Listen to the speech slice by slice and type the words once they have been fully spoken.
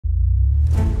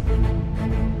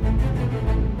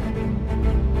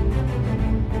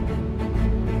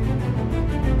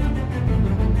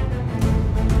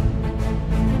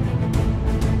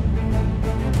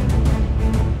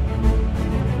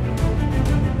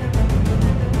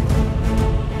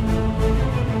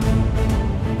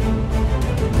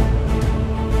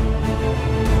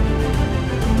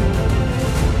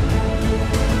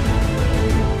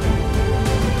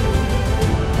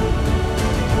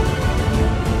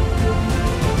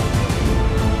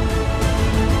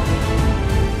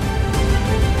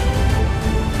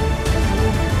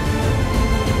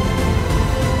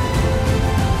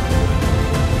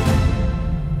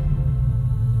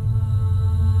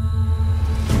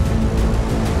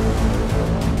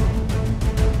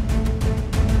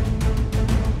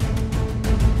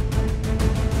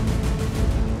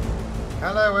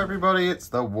everybody, it's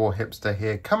the War Hipster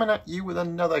here, coming at you with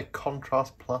another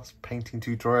Contrast Plus painting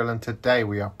tutorial, and today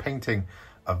we are painting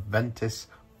Aventis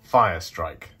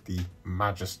Firestrike, the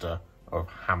Magister of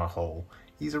Hammerhal.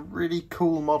 He's a really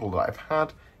cool model that I've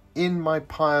had in my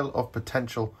pile of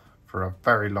potential for a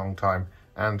very long time,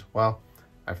 and well,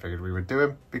 I figured we would do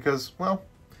him because, well,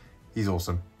 he's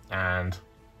awesome, and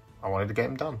I wanted to get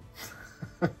him done.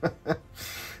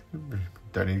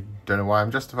 Don't know why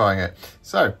I'm justifying it.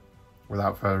 So,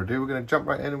 without further ado, we're going to jump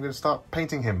right in and we're going to start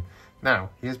painting him. Now,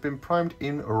 he has been primed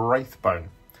in Wraithbone,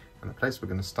 and the place we're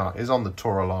going to start is on the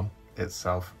Tauralon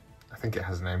itself. I think it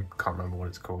has a name, can't remember what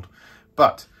it's called.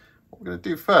 But what we're going to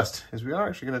do first is we are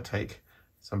actually going to take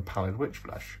some Pallid witch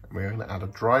flesh, and we're going to add a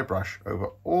dry brush over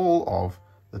all of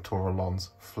the Tauralon's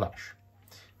flesh.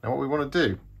 Now, what we want to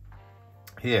do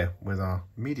here with our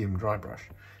medium dry brush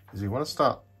is we want to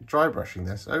start dry brushing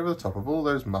this over the top of all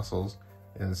those muscles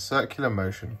in a circular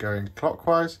motion, going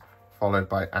clockwise followed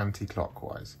by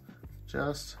anti-clockwise,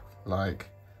 just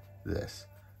like this.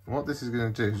 And what this is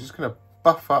going to do is just going to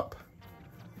buff up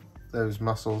those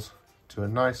muscles to a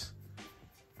nice,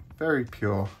 very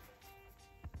pure,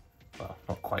 well,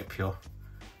 not quite pure,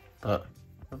 but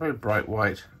a very bright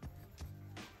white,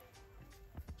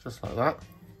 just like that.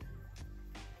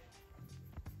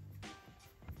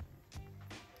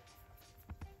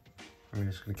 And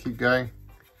we're just going to keep going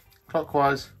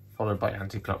clockwise followed by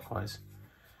anti-clockwise,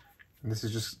 and this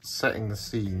is just setting the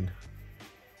scene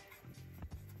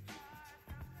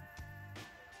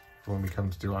for when we come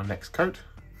to do our next coat.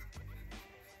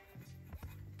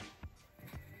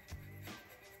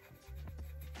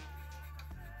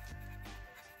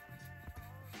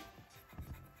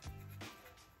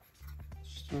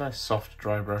 Just a nice soft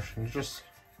dry brush, and just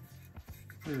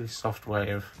a really soft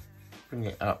way of bringing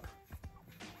it up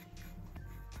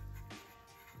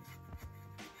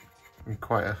in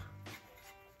quite a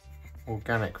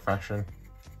organic fashion.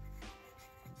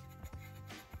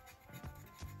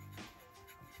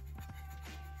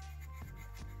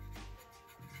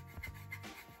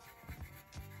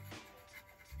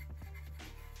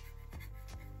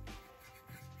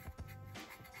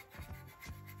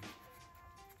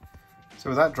 So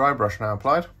with that dry brush now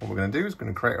applied, what we're going to do is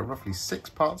going to create a roughly 6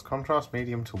 parts contrast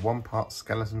medium to 1 part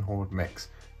skeleton horde mix,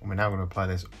 and we're now going to apply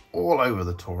this all over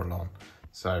the Tauralon.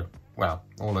 So, well,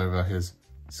 all over his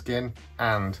skin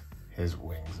and his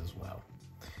wings as well.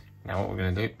 Now what we're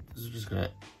going to do is we're just going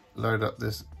to load up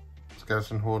this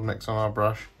skeleton horde mix on our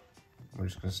brush. We're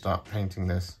just going to start painting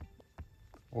this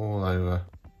all over,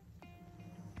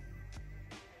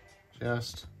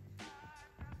 just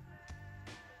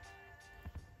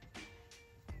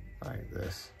like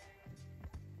this.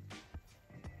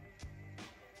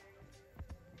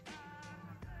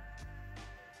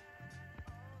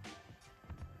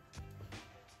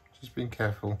 Just being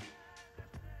careful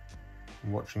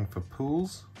and watching for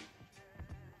pools.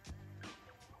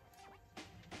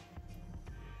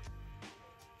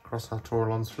 Across our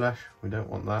Tauralon's flesh, we don't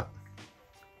want that.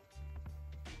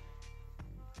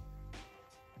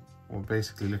 What we're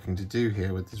basically looking to do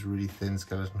here with this really thin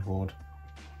skeleton horde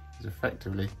is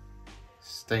effectively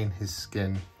stain his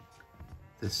skin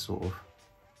this sort of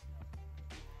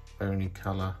bony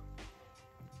colour.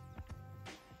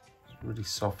 It's really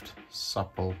soft,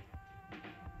 supple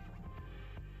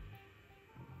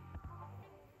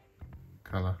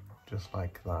colour, just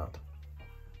like that.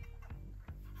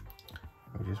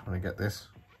 We just want to get this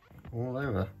all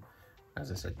over.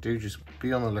 As I said, do just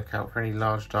be on the lookout for any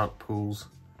large dark pools.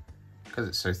 Because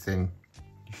it's so thin,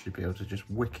 you should be able to just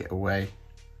wick it away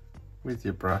with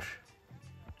your brush.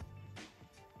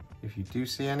 If you do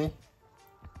see any,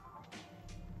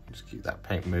 just keep that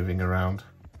paint moving around.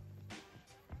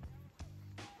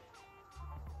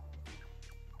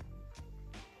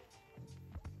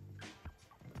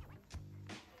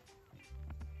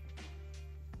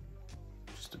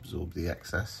 Just absorb the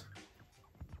excess.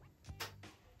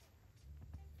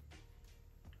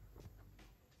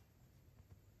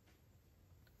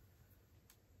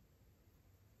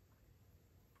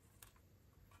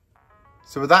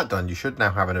 So with that done, you should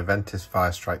now have an Aventis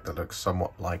Firestrike that looks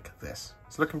somewhat like this.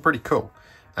 It's looking pretty cool.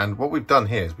 And what we've done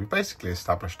here is we've basically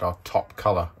established our top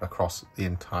colour across the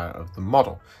entire of the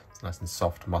model. It's nice and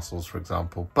soft muscles, for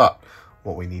example. But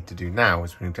what we need to do now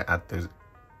is we need to add those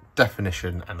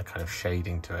definition and the kind of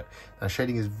shading to it. Now,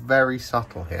 shading is very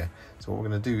subtle here. So what we're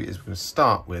going to do is we're going to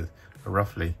start with a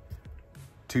roughly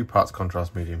 2 parts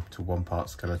contrast medium to 1 part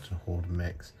skeleton horde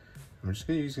mix. I'm just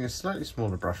going to be using a slightly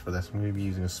smaller brush for this. I'm going to be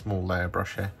using a small layer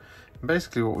brush here. And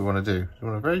basically what we want to do is we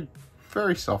want to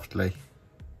very softly,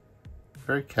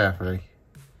 very carefully,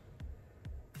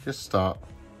 just start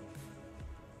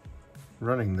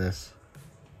running this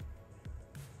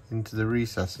into the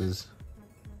recesses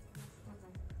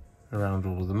around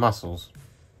all of the muscles.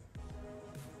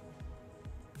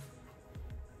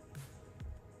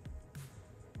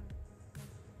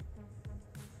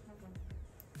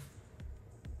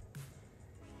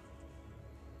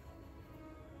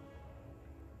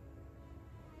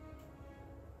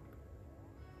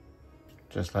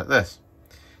 Just like this.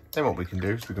 Then what we can do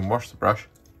is we can wash the brush.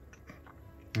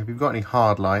 If you've got any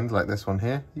hard lines like this one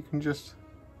here, you can just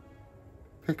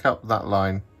pick up that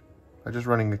line by just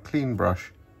running a clean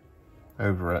brush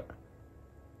over it.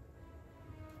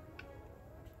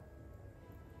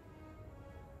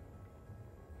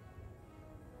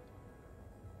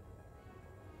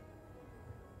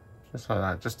 Just like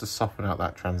that, just to soften out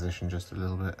that transition just a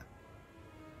little bit.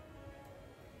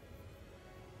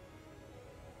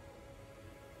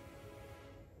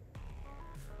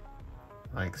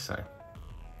 Like so.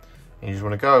 And you just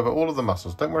want to go over all of the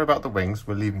muscles. Don't worry about the wings,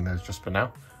 we're leaving those just for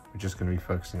now. We're just going to be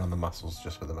focusing on the muscles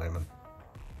just for the moment.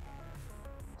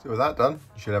 So with that done,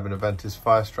 you should have an Aventis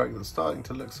Firestrike that's starting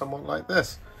to look somewhat like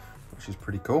this, which is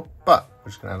pretty cool. But we're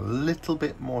just going to add a little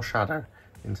bit more shadow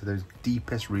into those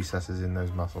deepest recesses in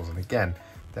those muscles. And again,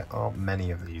 there aren't many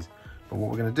of these. But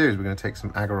what we're going to do is we're going to take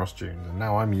some Aggaros Dunes. And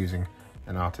now I'm using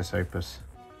an Artis Opus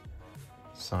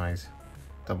size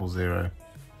 00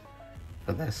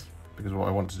 for this, because what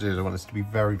I want to do is I want this to be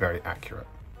very, very accurate.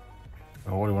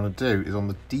 And what I want to do is on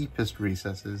the deepest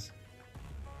recesses,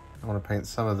 I want to paint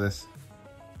some of this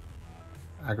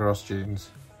Aggaros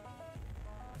Dunes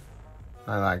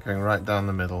like that, going right down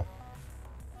the middle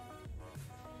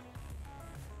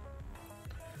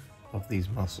of these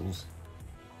muscles.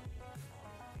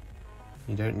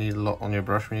 You don't need a lot on your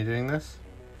brush when you're doing this.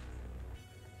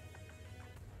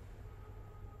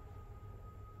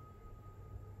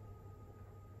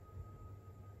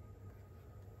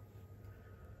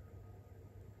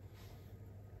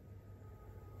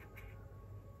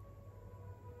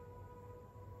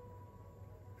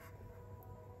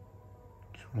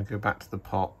 I'm going to go back to the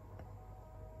pot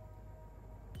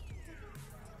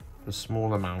for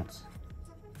small amounts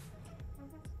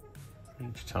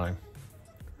each time,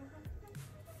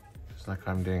 just like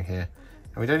I'm doing here.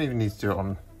 And we don't even need to do it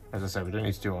on, as I said, we don't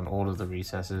need to do it on all of the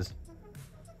recesses.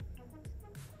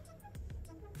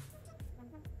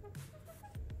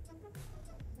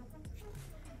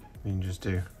 You can just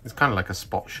do, it's kind of like a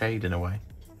spot shade in a way.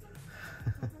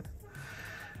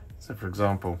 So for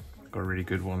example, I've got a really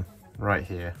good one right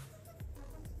here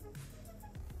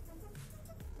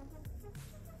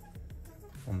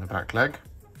on the back leg.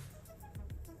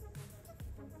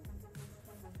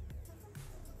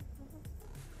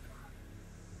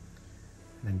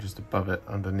 And then just above it,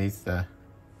 underneath there,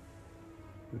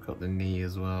 we've got the knee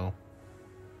as well.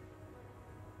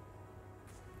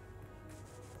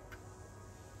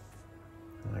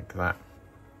 Like that.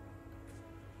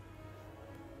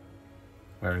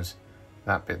 Whereas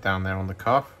that bit down there on the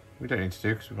calf, we don't need to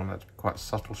do because we want that to be quite a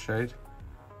subtle shade.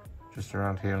 Just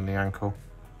around here on the ankle.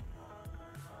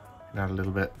 And add a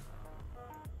little bit.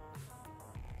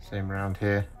 Same around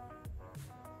here.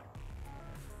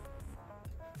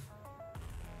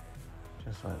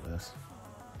 Just like this.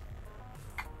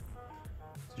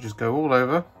 So just go all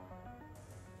over,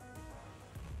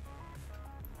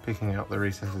 picking out the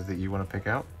recesses that you want to pick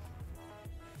out.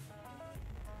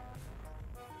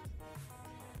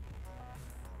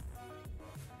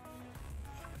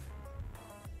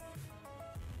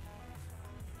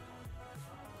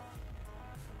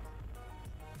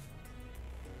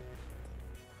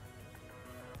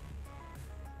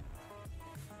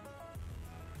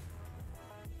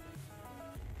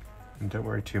 And don't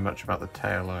worry too much about the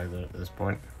tail either at this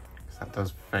point, because that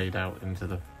does fade out into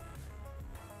the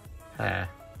hair.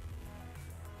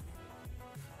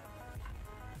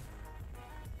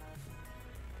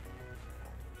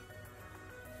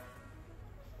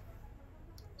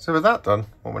 So with that done,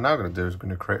 what we're now going to do is we're going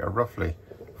to create a roughly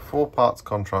 4 parts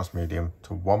contrast medium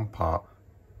to 1 part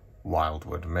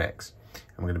Wyldwood mix.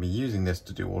 And we're going to be using this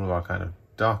to do all of our kind of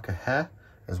darker hair,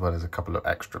 as well as a couple of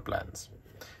extra blends.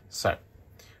 So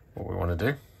what we want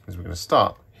to do is we're going to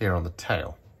start here on the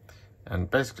tail.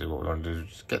 And basically what we want to do is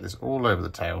just get this all over the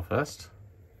tail first.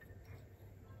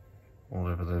 All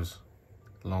over those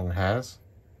long hairs.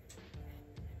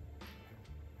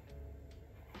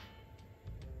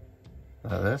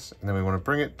 Like this. And then we want to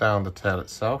bring it down the tail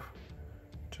itself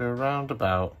to around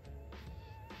about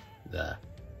there.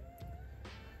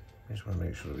 We just want to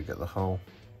make sure that we get the whole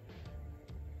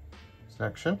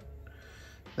section.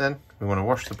 Then we want to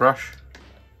wash the brush.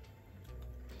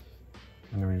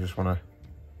 And then we just want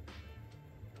to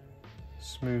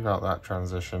smooth out that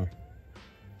transition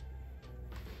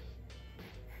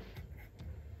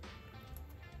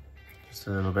just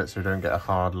a little bit so we don't get a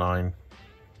hard line.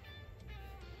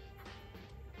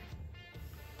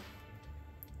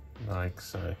 Like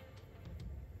so.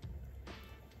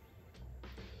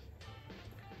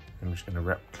 I'm just going to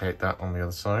replicate that on the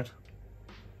other side.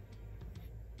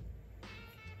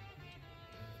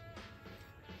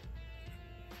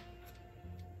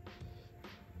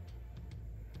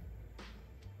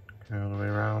 Go all the way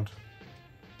around.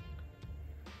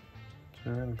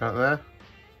 So about there.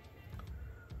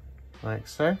 Like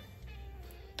so.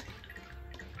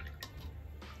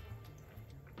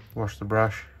 Wash the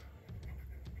brush.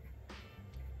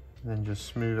 And then just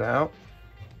smooth it out.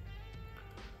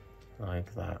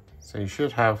 Like that. So you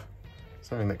should have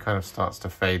something that kind of starts to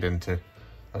fade into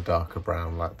a darker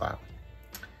brown like that.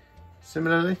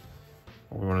 Similarly,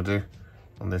 what we want to do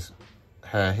on this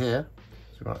hair here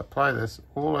is we want to apply this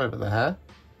all over the hair.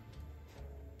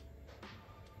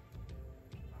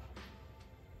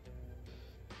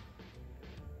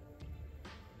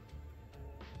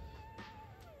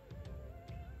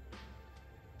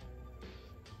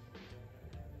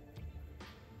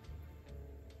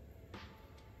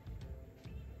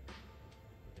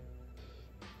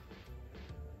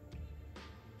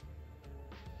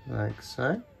 Like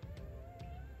so.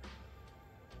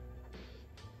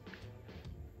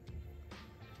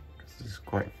 This is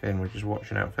quite thin, we're just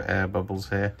watching out for air bubbles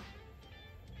here.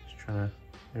 Just trying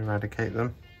to eradicate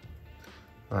them.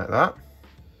 Like that.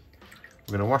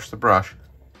 We're going to wash the brush.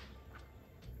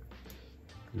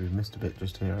 We've missed a bit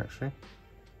just here actually.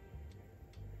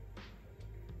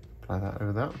 Apply that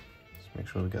over that. Just make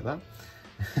sure we get that.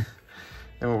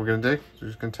 Then what we're going to do is we're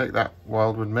just going to take that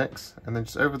Wyldwood mix and then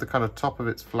just over the kind of top of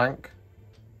its flank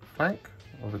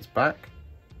of its back,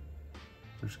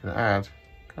 we're just going to add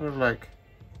kind of like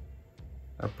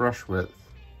a brush width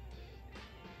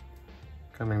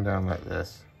coming down like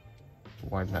this.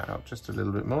 Widen that out just a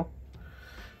little bit more.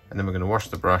 And then we're going to wash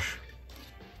the brush.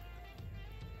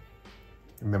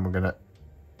 And then we're going to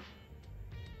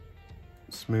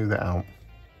smooth it out.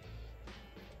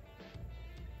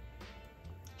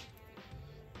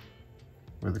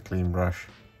 With a clean brush.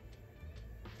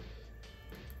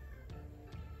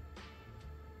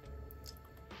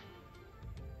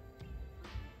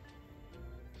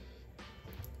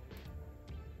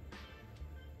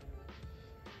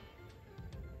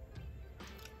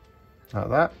 Like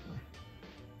that.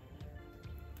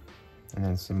 And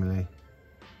then similarly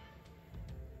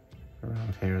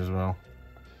around here as well.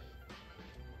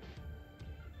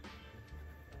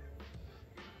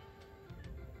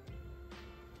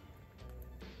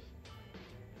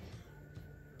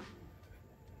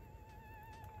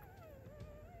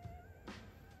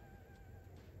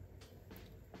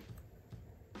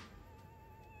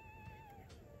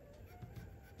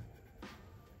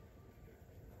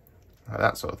 Like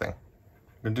that sort of thing.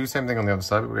 We're going to do the same thing on the other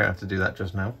side, but we're going to have to do that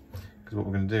just now. Because what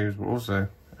we're going to do is we're also,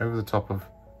 over the top of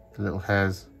the little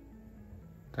hairs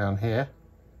down here,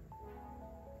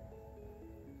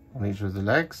 on each of the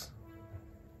legs,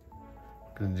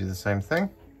 we're going to do the same thing.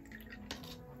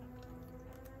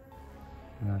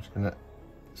 And I'm just going to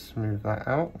smooth that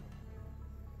out.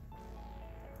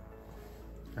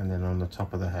 And then on the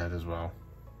top of the head as well.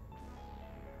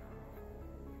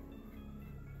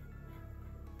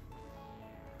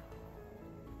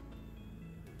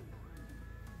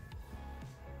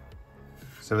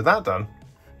 So with that done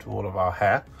to all of our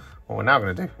hair, what we're now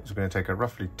going to do is we're going to take a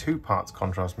roughly 2 parts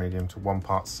contrast medium to 1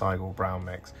 part Cygor Brown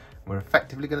mix. And we're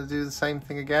effectively going to do the same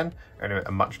thing again, only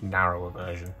a much narrower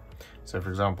version. So for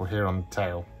example, here on the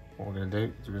tail, what we're going to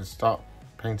do is we're going to start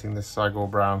painting this Cygor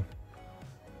Brown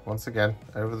once again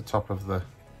over the top of the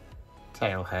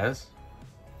tail hairs,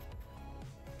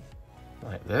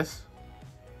 like this.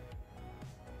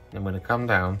 Then we're going to come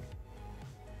down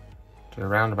to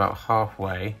around about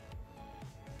halfway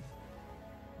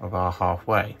of our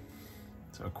halfway,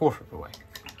 so a quarter of the way.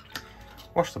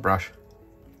 Wash the brush,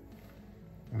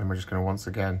 and then we're just going to once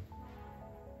again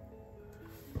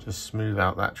just smooth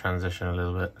out that transition a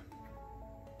little bit.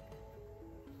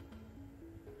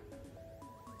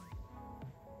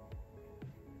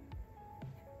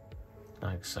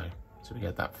 Like so, so we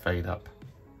get that fade up.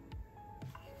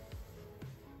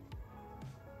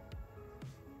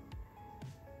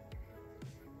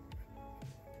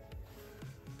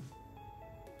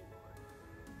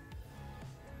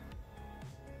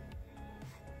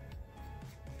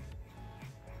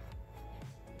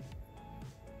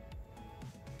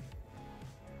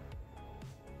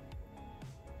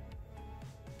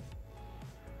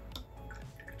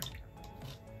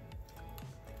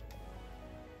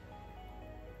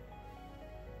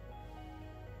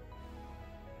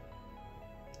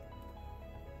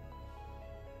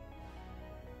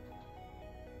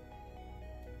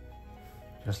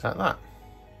 Just like that.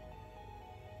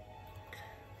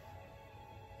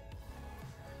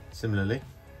 Similarly,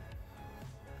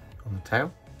 on the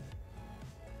tail,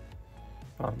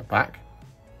 on the back,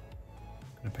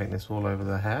 I'm going to paint this all over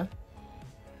the hair.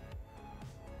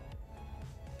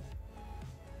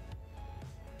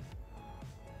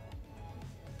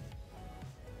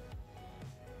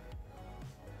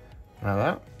 Like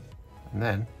that. And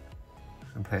then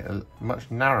I'm going to paint a much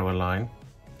narrower line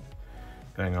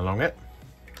going along it.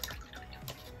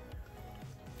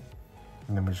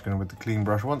 And then we're just going to, with the clean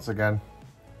brush once again,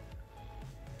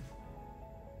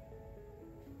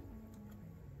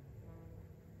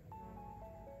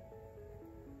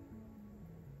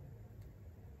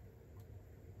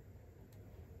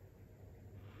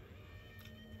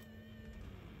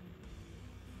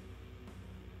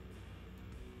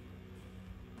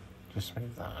 just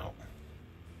smooth that out.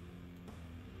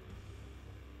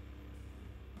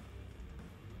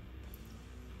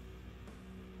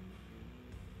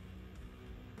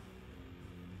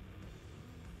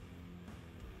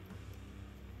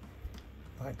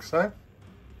 Like so.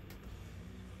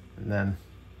 And then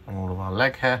on all of our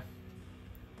leg hair.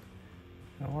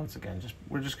 And once again,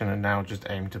 we're just going to now just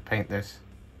aim to paint this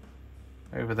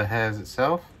over the hairs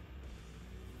itself.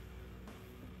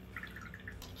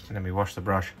 And then we wash the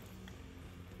brush.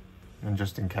 And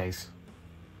just in case,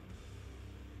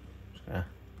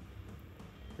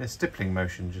 the stippling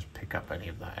motion, just pick up any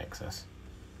of that excess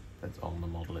that's on the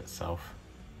model itself.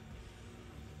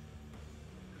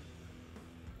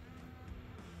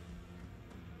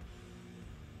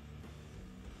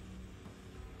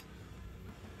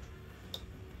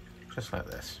 Just like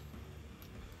this.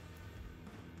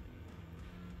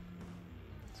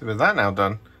 So with that now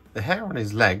done, the hair on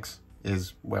his legs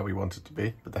is where we want it to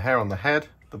be, but the hair on the head,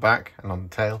 the back and on the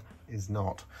tail is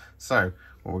not. So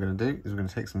what we're going to do is we're going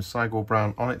to take some Cygor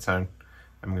Brown on its own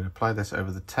and we're going to apply this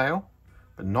over the tail,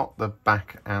 but not the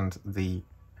back and the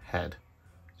head.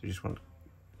 So you just want to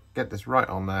get this right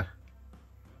on there,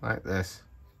 like this.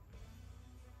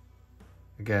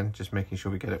 Again, just making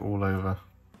sure we get it all over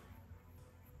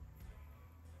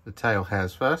the tail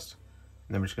hairs first,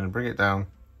 and then we're just going to bring it down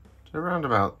to around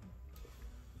about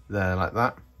there, like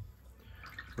that.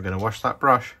 We're going to wash that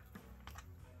brush.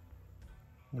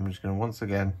 And we're just going to once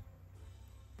again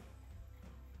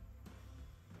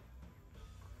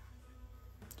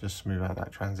just smooth out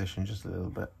that transition just a little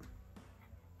bit,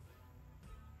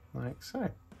 like so.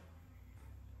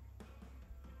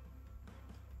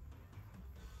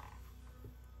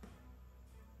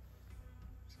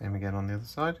 Same again on the other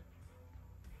side.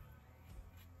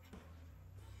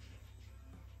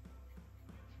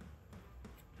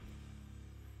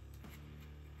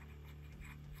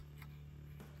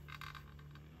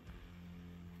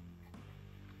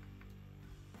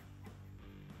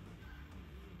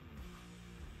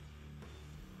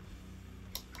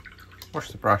 Wash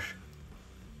the brush.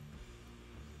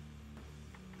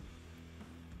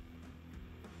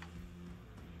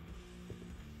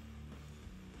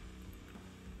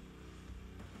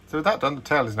 So with that done, the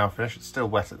tail is now finished. It's still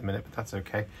wet at the minute, but that's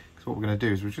okay. Because what we're going to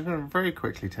do is we're just going to very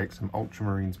quickly take some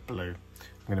Ultramarines Blue.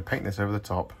 I'm going to paint this over the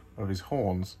top of his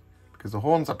horns, because the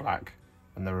horns are black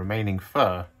and the remaining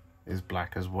fur is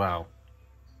black as well.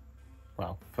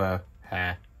 Well, fur,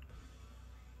 hair.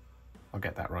 I'll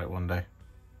get that right one day.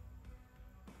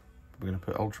 We're going to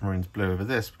put Ultramarines Blue over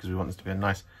this because we want this to be a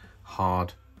nice,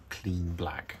 hard, clean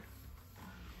black.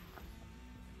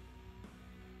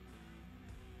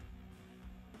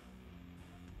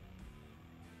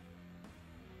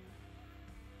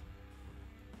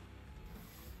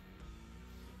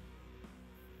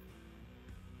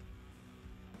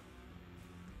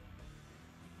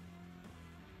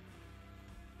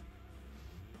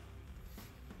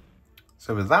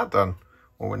 So with that done,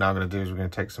 what we're now going to do is we're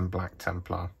going to take some black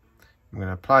Templar. I'm going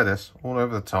to apply this all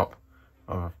over the top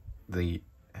of the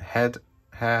head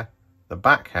hair, the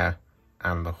back hair,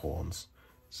 and the horns.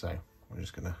 So we're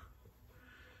just going to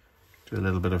do a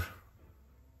little bit of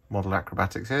model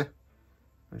acrobatics here.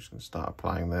 I'm just going to start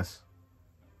applying this.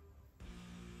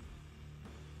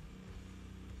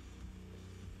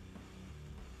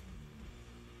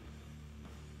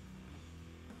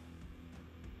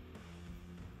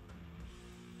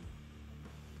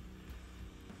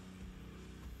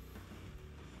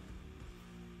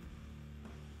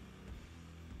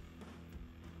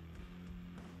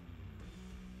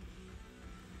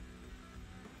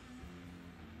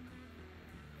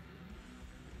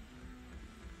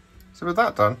 So with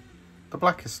that done, the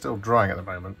black is still drying at the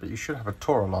moment, but you should have a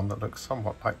Tauralon that looks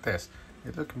somewhat like this.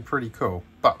 It's looking pretty cool,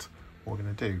 but what we're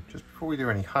going to do, just before we do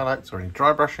any highlights or any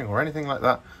dry brushing or anything like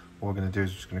that, what we're going to do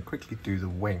is just going to quickly do the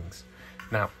wings.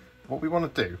 Now, what we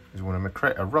want to do is we want to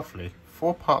create a roughly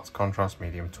 4 parts contrast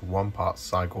medium to 1 part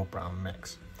Cygor Brown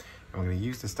mix. And we're going to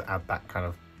use this to add that kind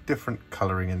of different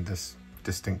colouring and this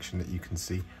distinction that you can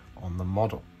see on the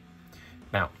model.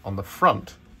 Now, on the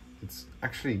front, it's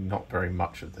actually not very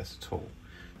much of this at all.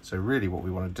 So really what we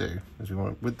want to do is we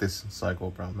want, with this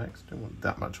Cygor Brown mix, don't want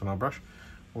that much on our brush,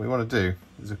 what we want to do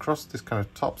is across this kind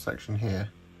of top section here,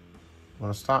 we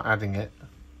want to start adding it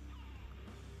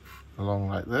along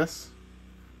like this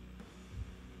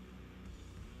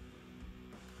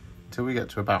until we get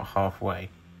to about halfway,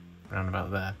 around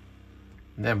about there.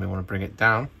 And then we want to bring it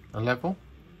down a level,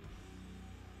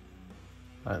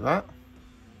 like that.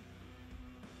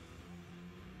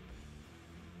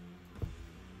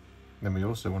 Then we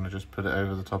also want to just put it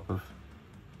over the top of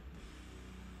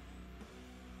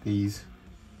these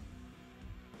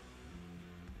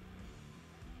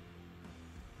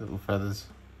little feathers,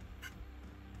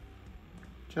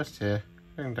 just here,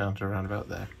 going down to around about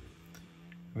there.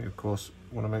 We of course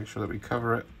want to make sure that we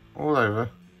cover it all over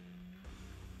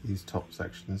these top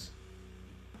sections,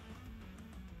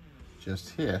 just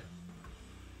here.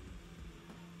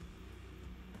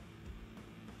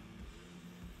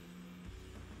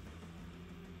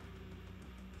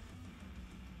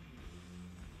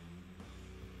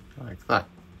 Like that.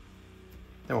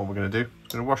 Then what we're going to do, we're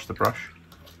going to wash the brush,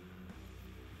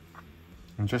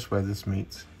 and just where this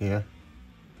meets here,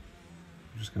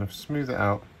 I'm just going to smooth it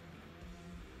out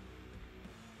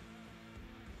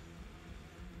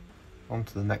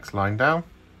onto the next line down,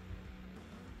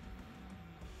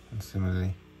 and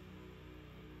similarly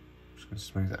I'm just going to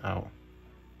smooth it out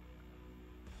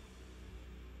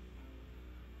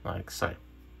like so.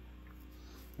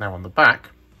 Now on the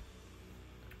back,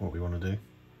 what we want to do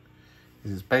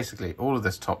is it's basically all of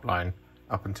this top line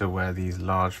up until where these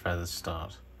large feathers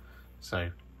start.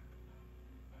 So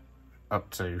up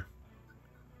to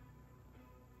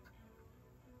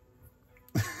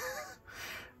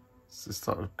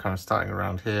so kind of starting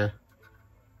around here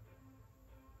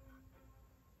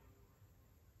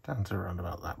down to around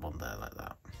about that one there, like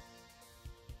that.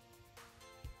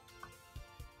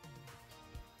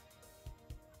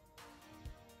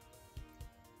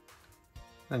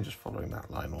 Then just following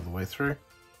that line all the way through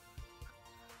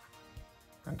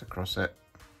and across it,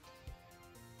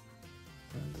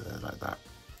 and like that.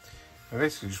 I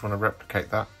basically just want to replicate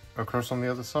that across on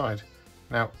the other side.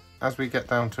 Now, as we get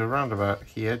down to around about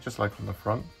here, just like on the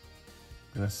front,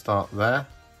 I'm going to start there.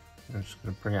 I'm just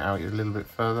going to bring it out a little bit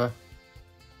further,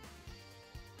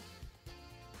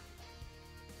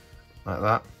 like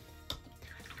that.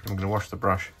 I'm going to wash the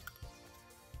brush,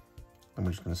 and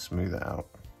we're just going to smooth it out.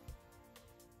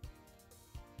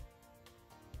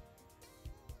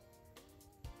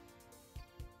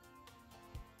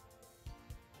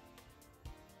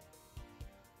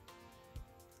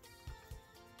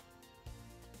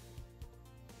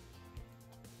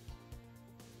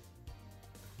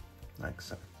 Like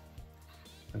so.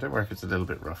 And don't worry if it's a little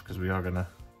bit rough, because we are going to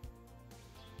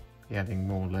be adding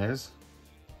more layers.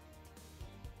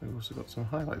 We've also got some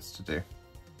highlights to do.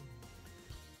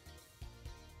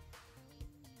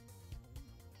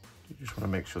 You just want to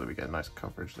make sure that we get nice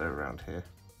coverage there around here.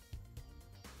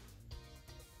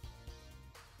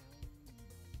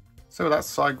 So that's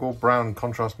Cygor Brown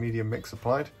contrast medium mix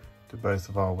applied to both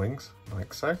of our wings,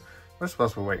 like so. Most of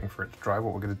us were waiting for it to dry.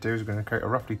 What we're going to do is we're going to create a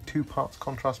roughly 2 parts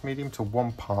contrast medium to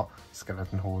 1 part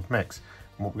skeleton horde mix.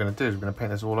 And what we're going to do is we're going to paint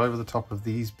this all over the top of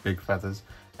these big feathers,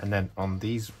 and then on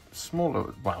these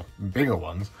smaller, well, bigger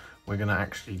ones, we're going to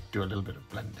actually do a little bit of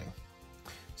blending.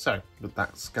 So with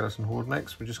that skeleton horde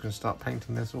mix, we're just going to start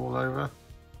painting this all over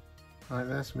like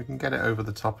this, and we can get it over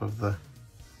the top of the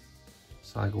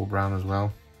Cygor Brown as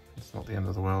well. It's not the end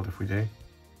of the world if we do.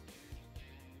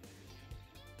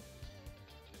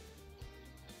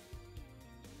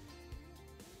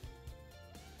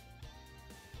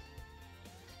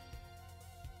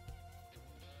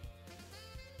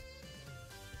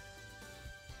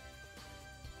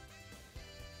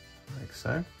 Like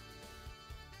so.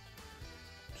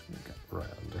 Just going to get right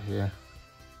under here.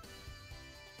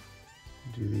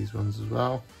 Do these ones as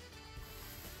well.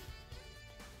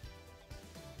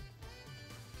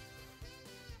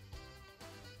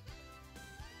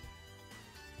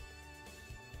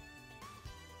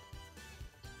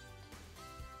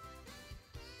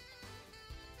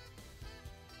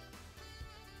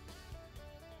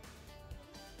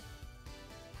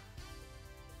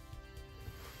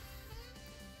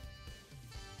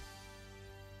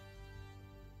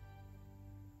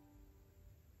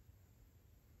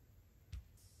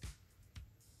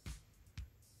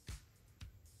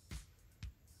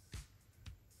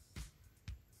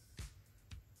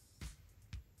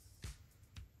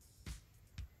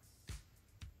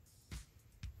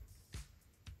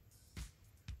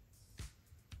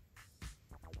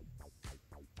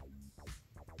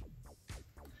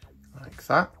 like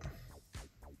that.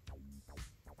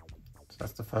 So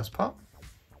that's the first part.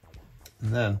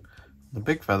 And then the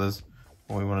big feathers,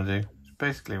 what we want to do is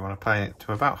basically want to paint it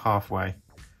to about halfway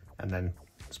and then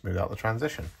smooth out the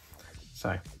transition.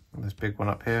 So this big one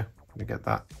up here, I'm going to get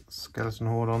that skeleton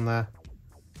horde on there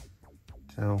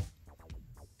till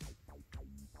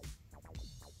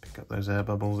pick up those air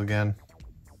bubbles again.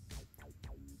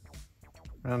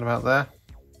 Round about there.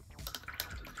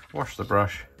 Wash the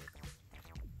brush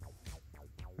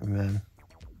and then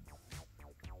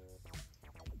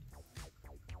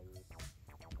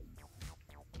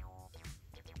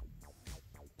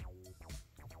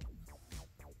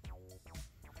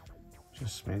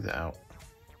just smooth it out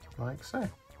like so.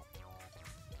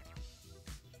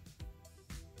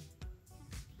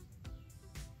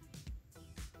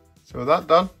 So with that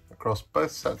done across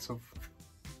both sets of,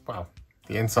 well,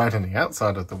 the inside and the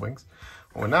outside of the wings,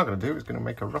 what we're now going to do is going to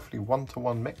make a roughly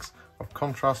 1-to-1 mix of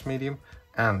contrast medium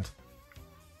and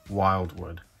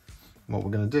Wyldwood. What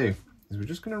we're going to do is we're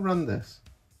just going to run this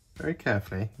very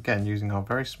carefully, again using our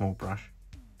very small brush.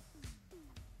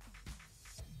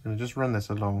 We're going to just run this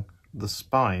along the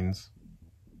spines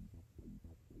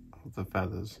of the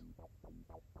feathers.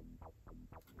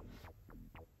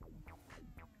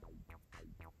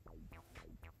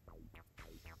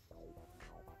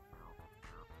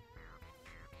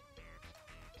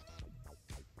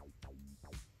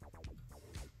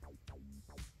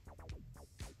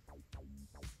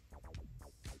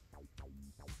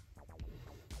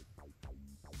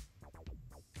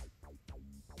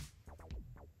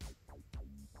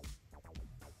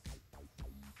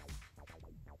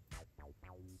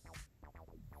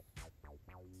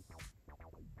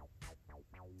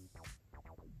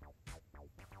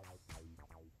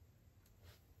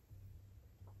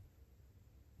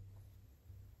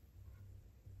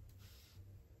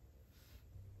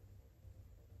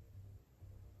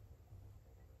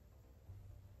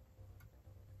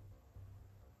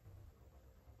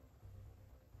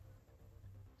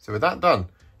 So with that done,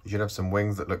 you should have some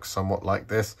wings that look somewhat like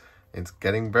this. It's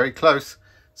getting very close.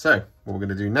 So what we're going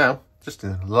to do now, just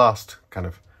in the last kind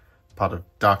of part of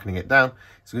darkening it down,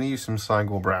 is we're going to use some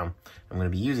Cygor Brown. I'm going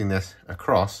to be using this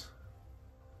across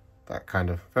that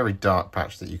kind of very dark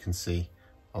patch that you can see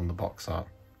on the box art,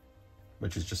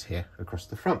 which is just here across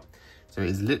the front. So it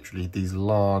is literally these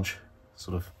large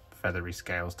sort of feathery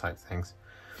scales type things.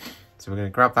 So we're going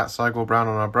to grab that Cygor Brown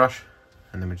on our brush,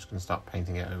 and then we're just going to start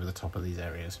painting it over the top of these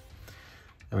areas.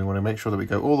 And we want to make sure that we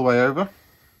go all the way over.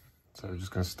 So we're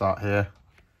just going to start here.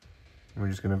 And we're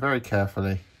just going to very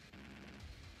carefully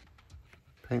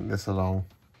paint this along.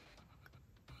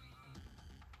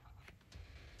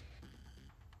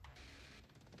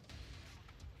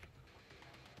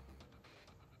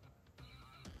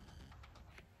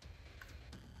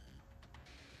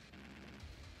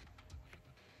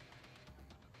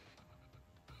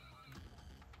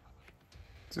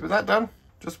 So with that done,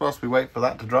 just whilst we wait for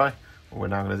that to dry, what we're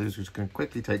now going to do is we're just going to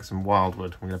quickly take some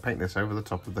Wyldwood. We're going to paint this over the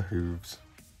top of the hooves.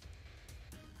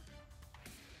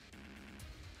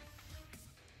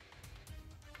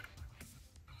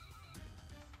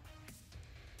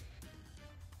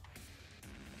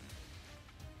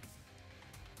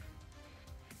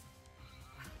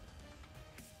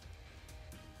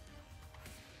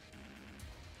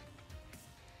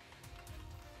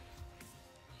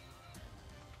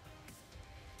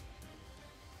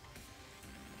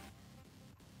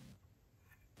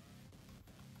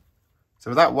 So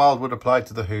with that Wyldwood applied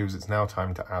to the hooves, it's now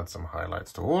time to add some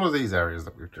highlights to all of these areas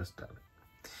that we've just done.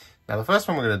 Now the first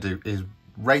one we're going to do is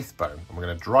Wraithbone, and we're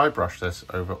going to dry brush this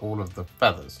over all of the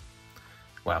feathers.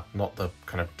 Well, not the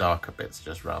kind of darker bits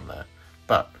just around there,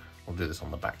 but we'll do this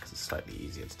on the back because it's slightly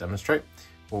easier to demonstrate.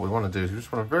 What we want to do is we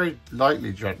just want to very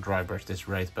lightly dry brush this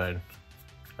Wraithbone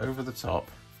over the top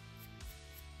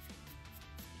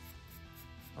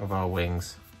of our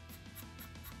wings.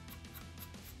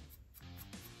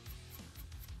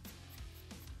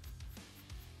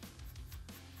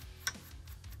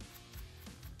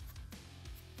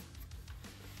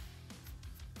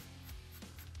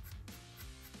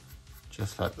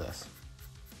 Just like this.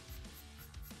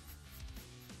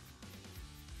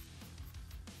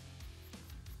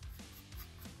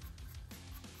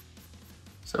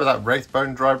 So with that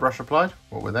Wraithbone dry brush applied,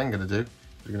 what we're then going to do is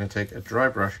we're going to take a dry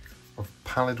brush of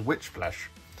Pallid Witch Flesh.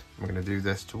 We're going to do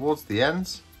this towards the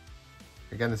ends.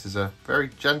 Again, this is a very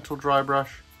gentle dry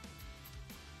brush.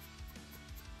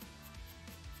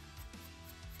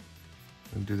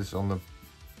 And do this on the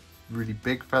really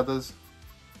big feathers.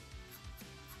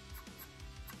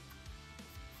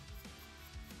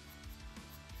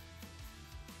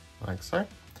 Like so.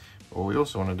 What we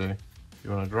also want to do you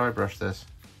want to dry brush this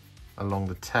along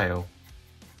the tail.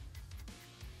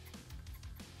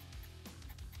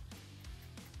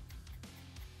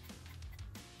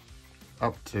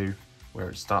 Up to where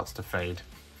it starts to fade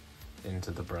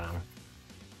into the brown.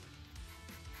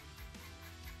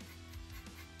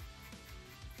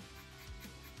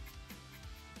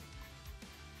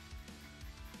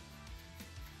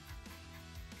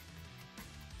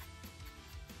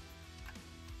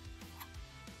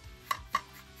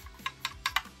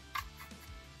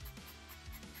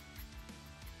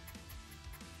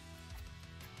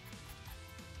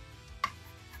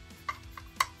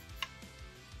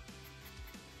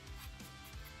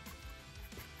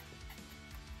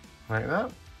 Like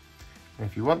that. And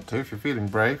if you want to, if you're feeling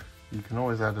brave, you can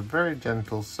always add a very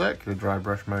gentle circular dry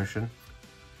brush motion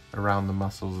around the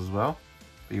muscles as well.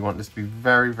 But you want this to be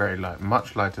very, very light,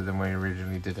 much lighter than when you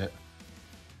originally did it.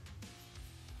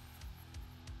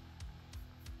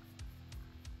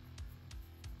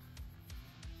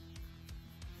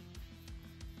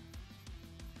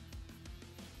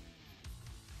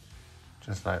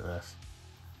 Just like this.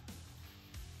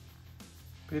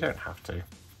 But you don't have to.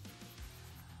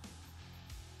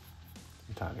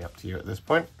 Entirely up to you at this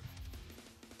point.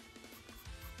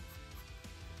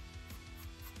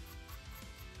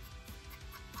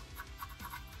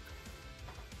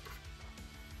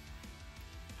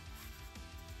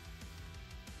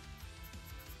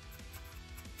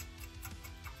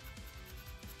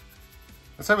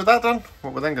 And so with that done,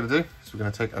 what we're then going to do is we're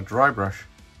going to take a dry brush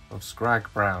of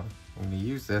Skrag Brown. I'm going to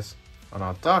use this on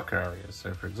our darker areas.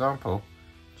 So for example,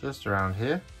 just around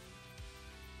here,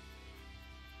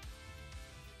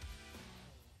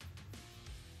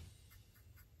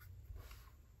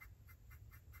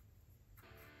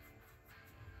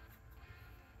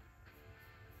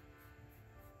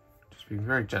 being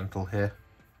very gentle here.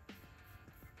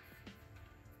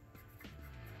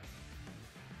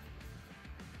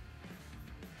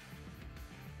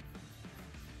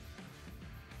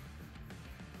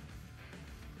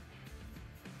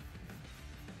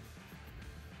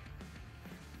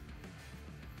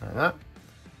 Like that.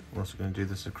 We're also going to do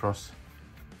this across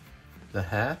the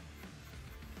hair.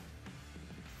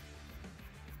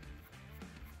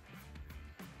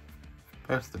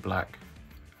 Both the black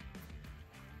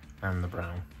and the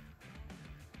brown.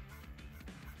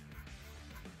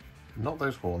 Not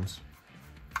those horns.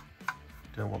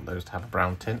 Don't want those to have a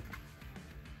brown tint.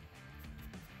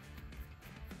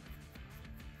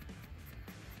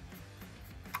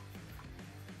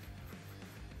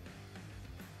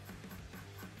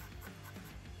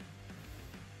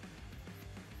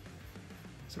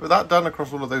 So with that done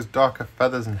across all of those darker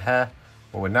feathers and hair,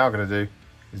 what we're now going to do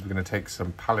is we're going to take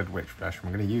some Pallid witch flesh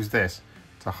and we're going to use this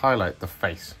to highlight the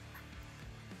face.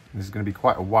 And this is going to be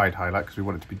quite a wide highlight because we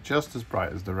want it to be just as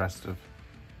bright as the rest of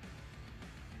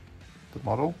the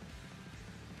model.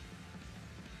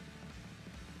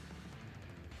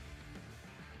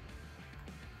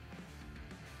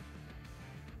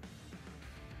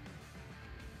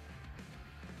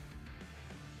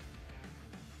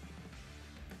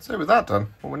 So with that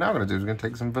done, what we're now going to do is we're going to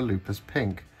take some Volupus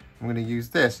Pink. I'm going to use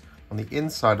this on the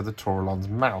inside of the Tauralon's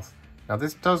mouth. Now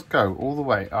this does go all the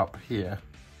way up here.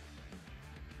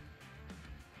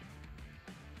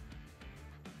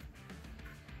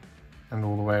 And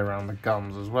all the way around the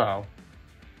gums as well.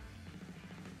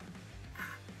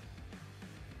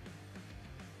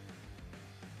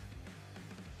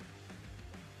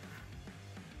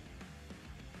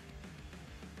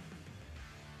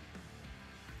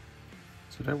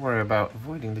 So don't worry about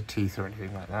avoiding the teeth or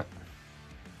anything like that.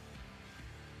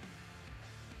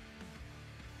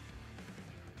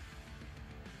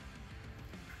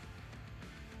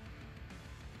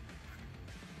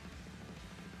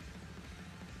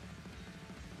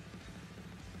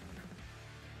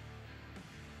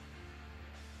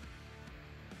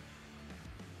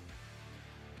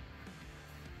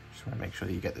 Just want to make sure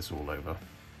that you get this all over.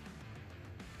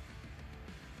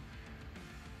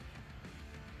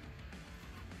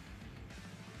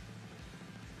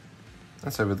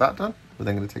 And so with that done, we're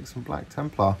then going to take some black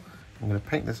Templar. I'm going to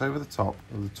paint this over the top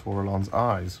of the Tauralon's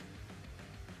eyes.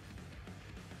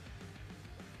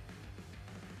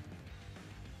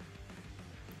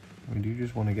 We do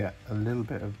just want to get a little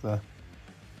bit of the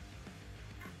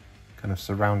kind of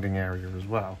surrounding area as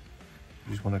well.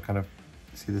 You just want to kind of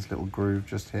see this little groove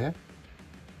just here.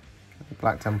 Get the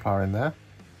black Templar in there.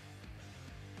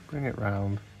 Bring it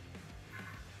round.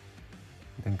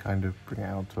 And then kind of bring it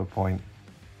out to a point.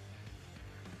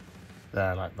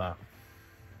 There, like that.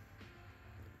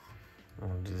 I'm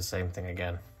going to do the same thing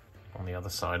again on the other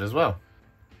side as well.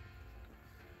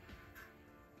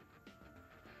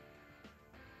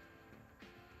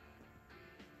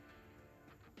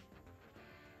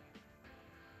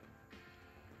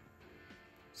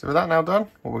 So with that now done,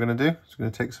 what we're going to do is we're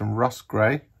going to take some Russ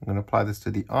Grey. I'm going to apply this to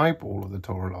the eyeball of the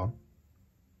Tauralon.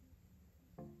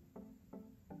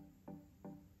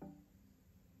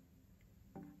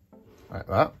 Like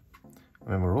that.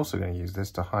 And then we're also going to use this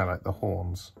to highlight the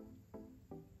horns.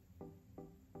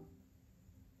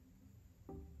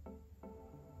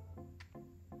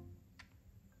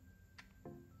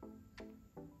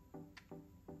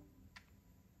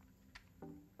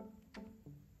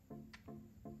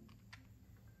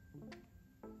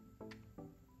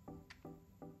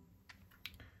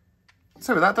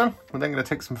 So with that done, we're then going to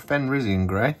take some Fenrisian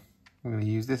Grey. I'm going to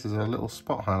use this as a little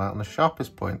spot highlight on the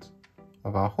sharpest point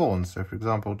of our horns. So for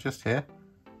example, just here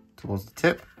towards the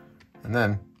tip, and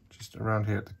then just around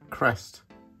here at the crest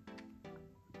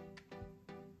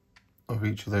of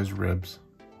each of those ribs.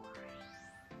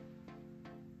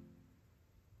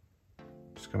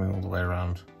 Just coming all the way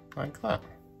around like that.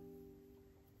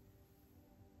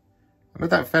 And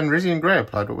with that Fenrisian Grey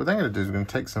applied, what we're then going to do is we're going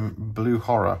to take some Blue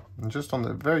Horror, and just on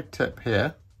the very tip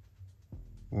here,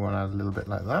 we want to add a little bit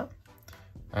like that.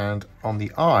 And on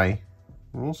the eye,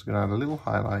 we're also going to add a little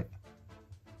highlight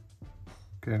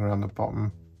going around the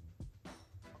bottom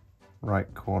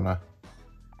right corner,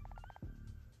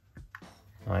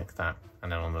 like that. And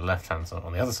then on the left hand side,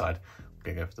 on the other side, we're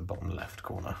going to go for the bottom left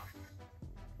corner.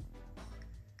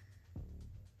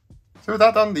 So with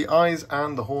that done, the eyes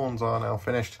and the horns are now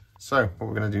finished. So what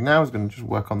we're going to do now is going to just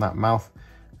work on that mouth,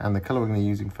 and the colour we're going to be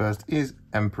using first is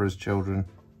Emperor's Children.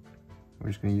 We're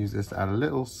just going to use this to add a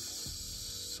little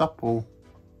subtle,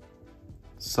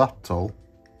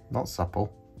 not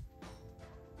supple,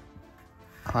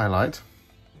 highlight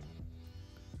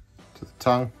to the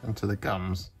tongue and to the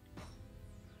gums.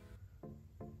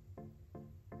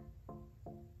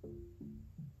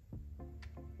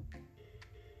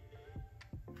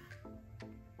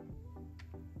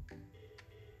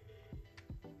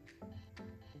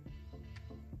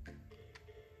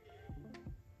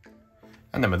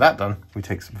 And then with that done, we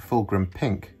take some Fulgrim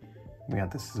Pink. We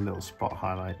add this as a little spot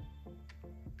highlight.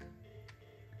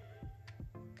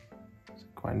 It's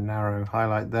quite a narrow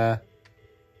highlight there.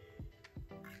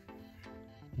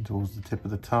 And towards the tip of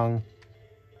the tongue.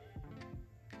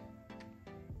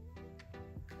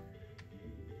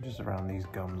 Just around these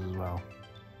gums as well.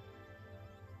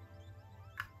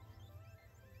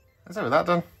 And so with that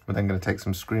done, we're then going to take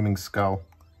some Screaming Skull.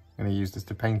 I'm going to use this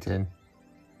to paint in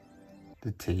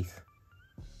the teeth.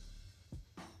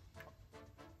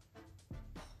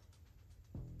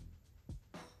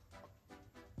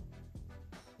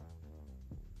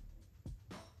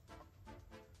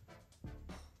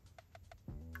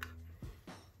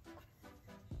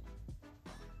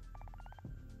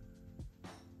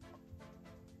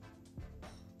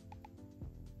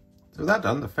 So with that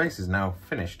done, the face is now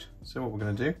finished. So what we're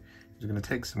going to do is we're going to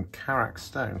take some Karak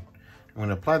Stone. I'm going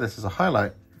to apply this as a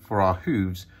highlight for our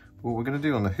hooves. But what we're going to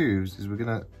do on the hooves is we're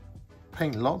going to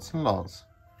paint lots and lots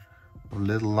of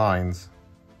little lines.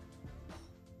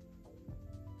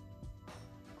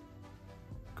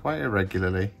 Quite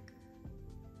irregularly.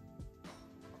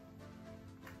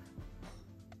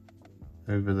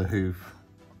 Over the hoof.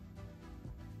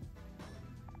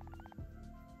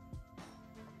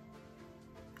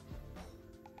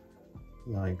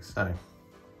 Like so.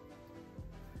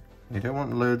 You don't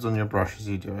want loads on your brush as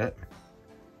you do it.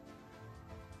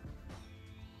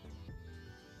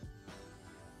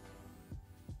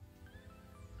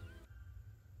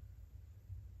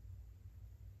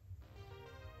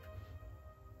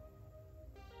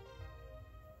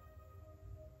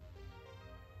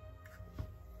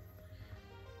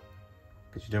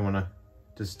 Because you don't want to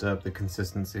disturb the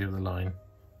consistency of the line.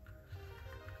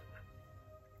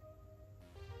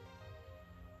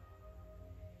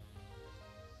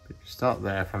 Start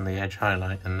there from the edge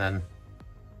highlight and then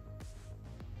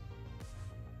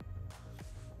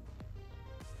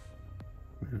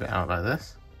move it out like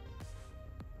this.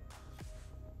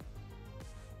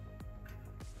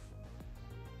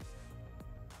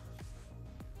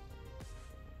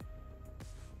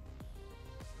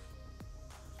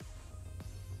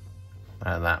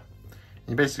 Like that.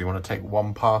 You basically want to take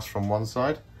one pass from one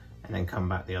side and then come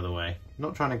back the other way.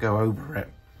 Not trying to go over it,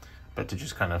 but to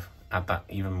just kind of add that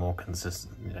even more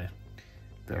consistent,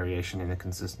 variation in the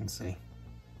consistency.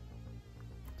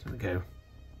 So we go.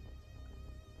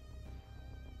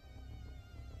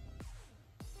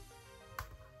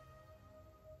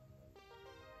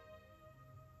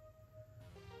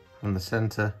 From the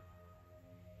center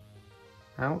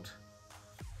out,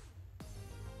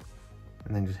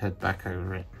 and then just head back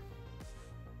over it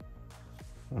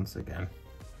once again,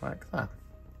 like that.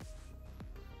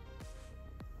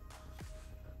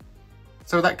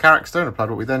 So with that Karak Stone applied,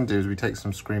 what we then do is we take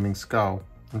some Screaming Skull,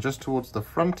 and just towards the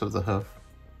front of the hoof,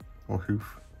 or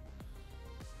hoof,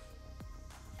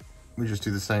 we just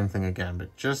do the same thing again,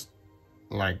 but just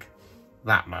like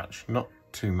that much, not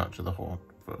too much of the horn.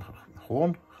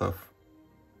 Horn? Hoof.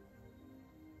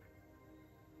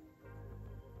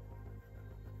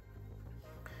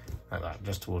 Like that,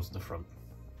 just towards the front.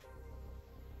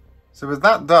 So with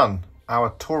that done, our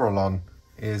Tauralon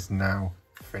is now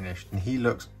finished and he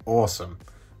looks awesome.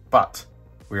 But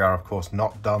we are of course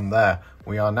not done there.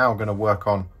 We are now going to work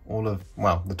on all of,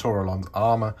 well, the Tauralon's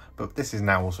armour, but this is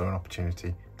now also an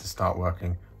opportunity to start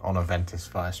working on Aventis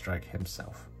Firestrike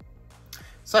himself.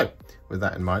 So with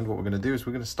that in mind, what we're going to do is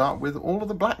we're going to start with all of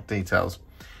the black details.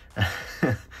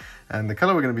 And the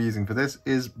colour we're going to be using for this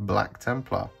is Black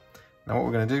Templar. Now what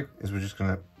we're going to do is we're just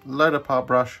going to load up our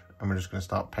brush and we're just going to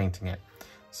start painting it.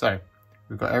 So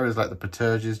we've got areas like the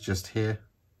Paterges just here,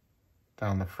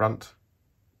 down the front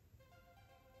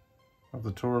of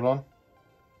the Tauralon.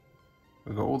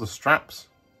 We've got all the straps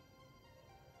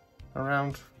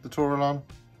around the Tauralon.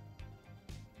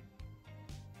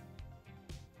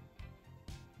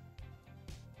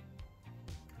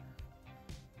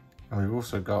 And we've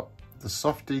also got the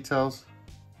soft details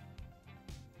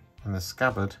and the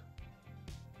scabbard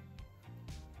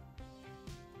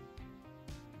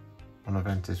on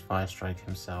Aventis Firestrike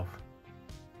himself.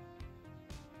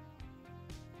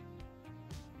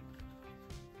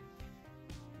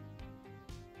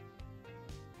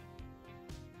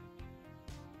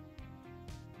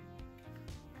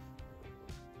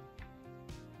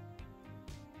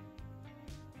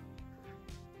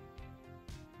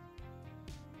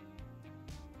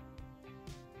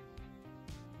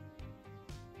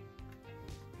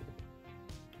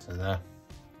 So there,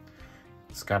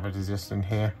 the scabbard is just in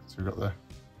here, so we've got the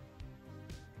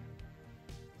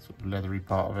sort of leathery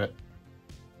part of it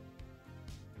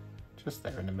just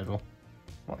there in the middle.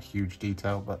 Not a huge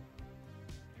detail, but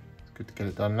it's good to get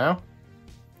it done now.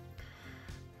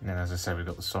 And then, as I said, we've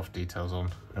got the soft details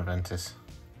on Aventis.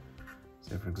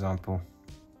 So for example,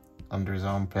 under his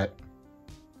armpit,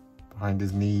 behind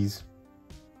his knees,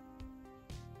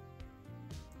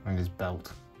 and his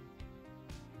belt.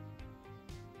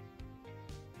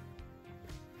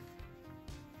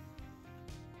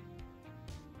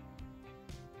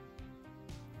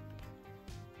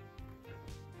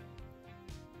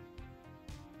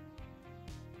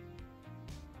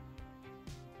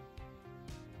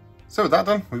 So with that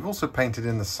done, we've also painted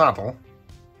in the saddle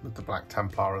with the Black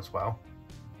Templar as well.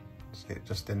 Just get it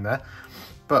just in there.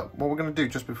 But what we're going to do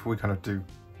just before we kind of do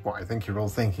what I think you're all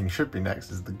thinking should be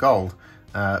next is the gold.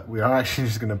 We are actually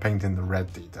just going to paint in the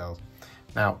red details.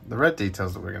 Now, the red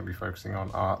details that we're going to be focusing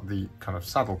on are the kind of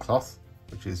saddle cloth,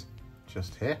 which is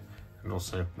just here. And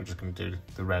also we're just going to do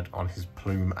the red on his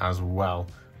plume as well,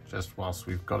 just whilst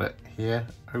we've got it here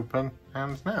open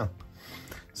and now.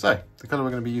 So the colour we're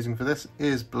going to be using for this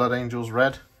is Blood Angels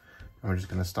Red, and we're just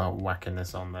going to start whacking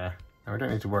this on there. Now we don't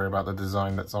need to worry about the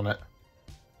design that's on it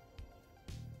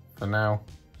for now,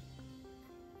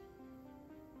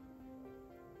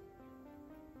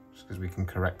 just because we can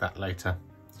correct that later.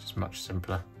 It's just much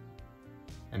simpler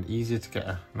and easier to get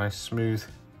a nice smooth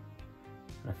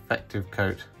and effective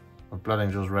coat of Blood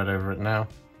Angels Red over it now.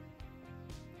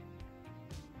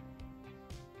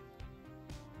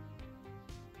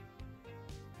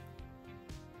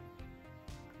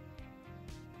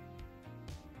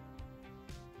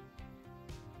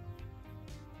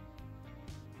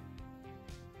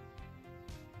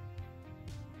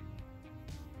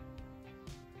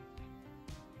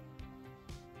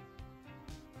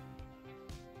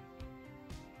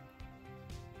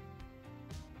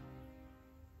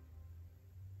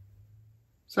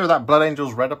 So with that Blood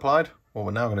Angels Red applied, what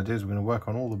we're now going to do is we're going to work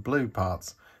on all the blue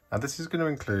parts. Now this is going to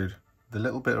include the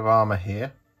little bit of armour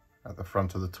here at the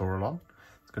front of the Tauralon.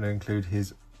 It's going to include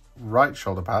his right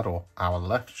shoulder pad, or our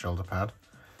left shoulder pad,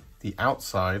 the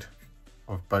outside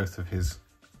of both of his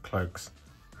cloaks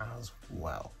as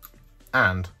well,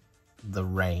 and the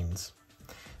reins.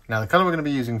 Now the colour we're going to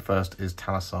be using first is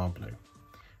Talassar Blue,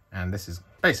 and this is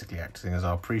basically acting as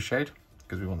our pre-shade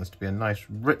because we want this to be a nice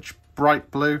rich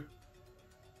bright blue,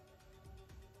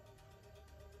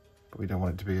 but we don't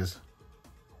want it to be as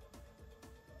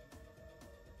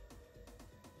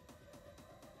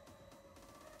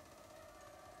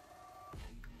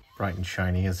bright and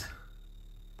shiny as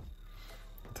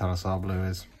Talassar Blue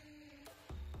is.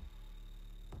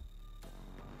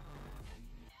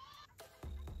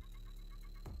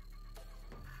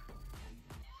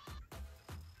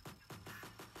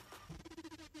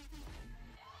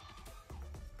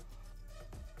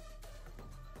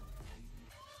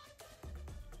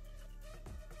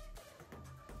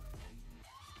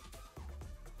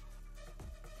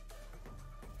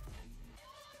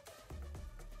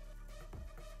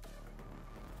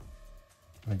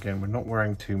 And again, we're not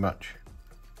worrying too much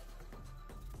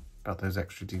about those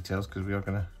extra details because we are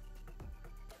going to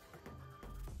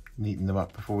neaten them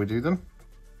up before we do them.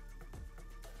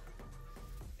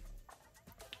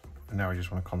 And now we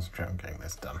just want to concentrate on getting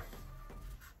this done.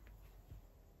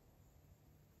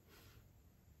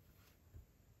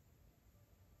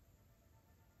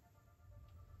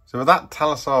 So with that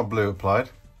Talassar Blue applied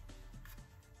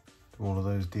to all of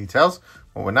those details,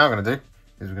 what we're now going to do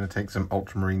is we're going to take some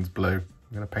Ultramarines Blue.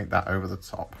 I'm going to paint that over the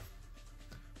top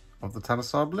of the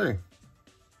Talassar Blue.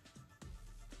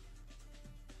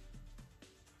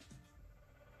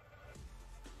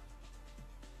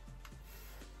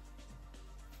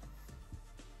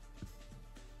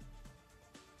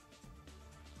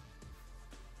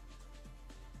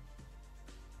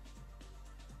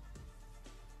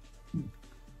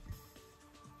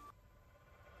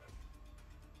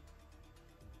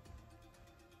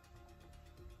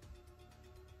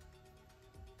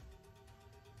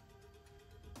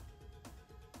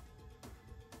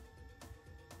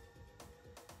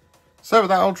 So with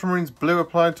that Ultramarines Blue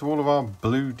applied to all of our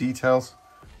blue details,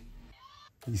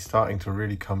 he's starting to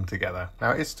really come together.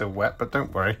 Now it is still wet, but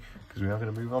don't worry, because we are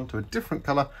going to move on to a different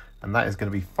colour, and that is going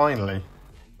to be finally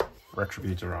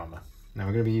Retributor Armour. Now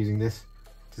we're going to be using this.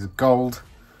 This is gold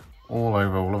all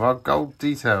over all of our gold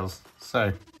details.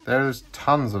 So there's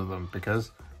tons of them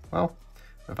because, well,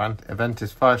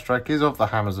 Aventis Firestrike is of the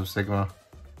Hammers of Sigmar.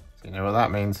 So you know what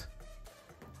that means.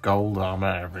 Gold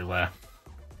armour everywhere.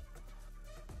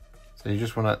 So you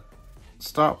just want to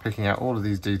start picking out all of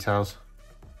these details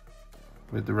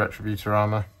with the Retributor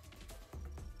Armour.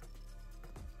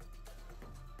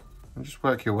 And just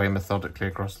work your way methodically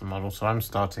across the model. So I'm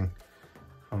starting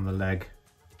from the leg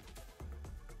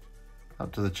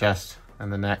up to the chest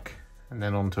and the neck and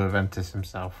then on to Aventis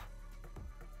himself.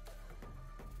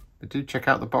 But do check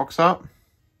out the box art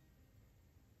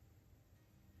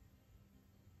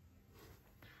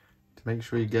to make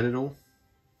sure you get it all.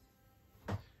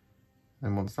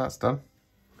 And once that's done,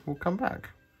 we'll come back.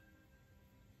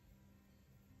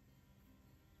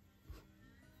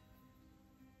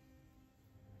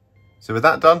 So with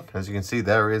that done, as you can see,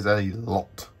 there is a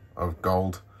lot of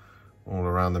gold all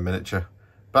around the miniature,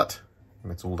 but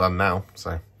it's all done now.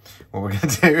 So what we're going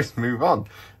to do is move on,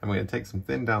 and we're going to take some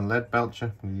thin down lead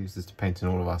belcher and use this to paint in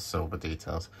all of our silver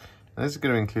details. And this is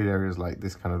going to include areas like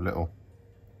this kind of little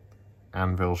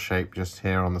anvil shape just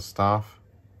here on the staff.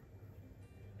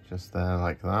 Just there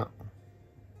like that.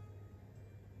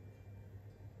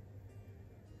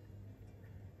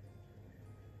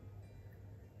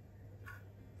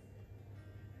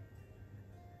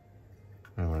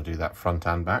 We want to do that front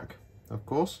and back, of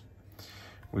course.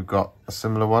 We've got a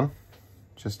similar one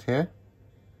just here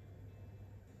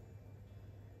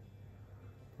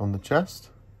on the chest.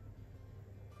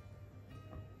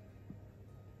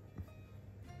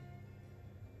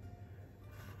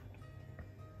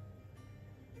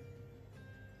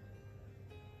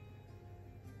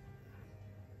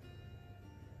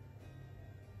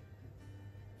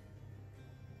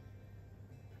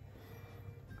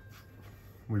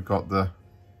 We've got the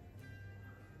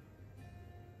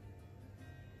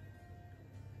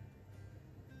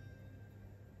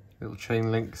little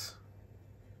chain links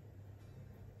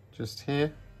just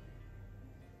here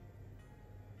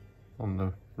on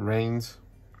the reins,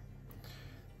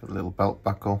 the little belt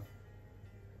buckle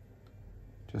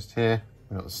just here.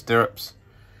 We've got the stirrups,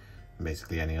 and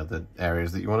basically any other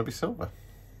areas that you want to be silver.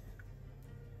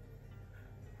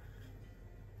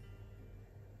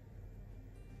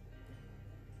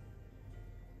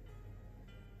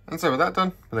 And so with that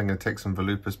done, we're then going to take some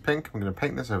Volupus Pink. I'm going to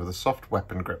paint this over the soft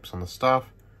weapon grips on the staff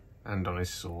and on his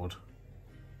sword.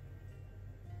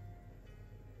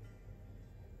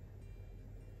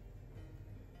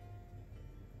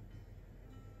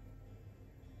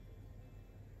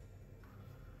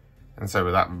 And so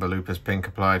with that Volupus Pink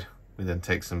applied, we then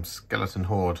take some Skeleton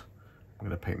Horde. I'm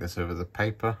going to paint this over the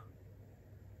paper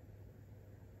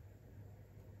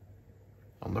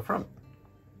on the front.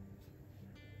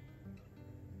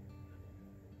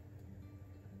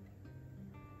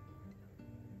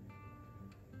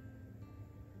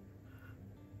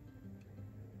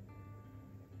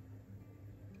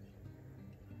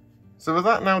 So with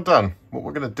that now done, what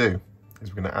we're going to do is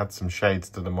we're going to add some shades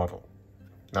to the model.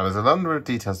 Now there's a number of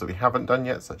details that we haven't done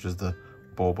yet, such as the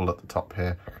bauble at the top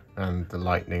here, and the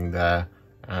lightning there,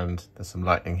 and there's some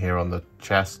lightning here on the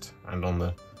chest, and on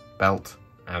the belt,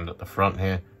 and at the front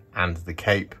here, and the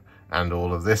cape, and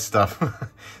all of this stuff.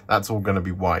 That's all going to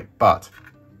be white, but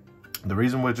the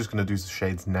reason we're just going to do the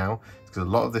shades now is because a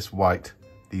lot of this white,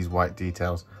 these white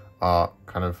details, are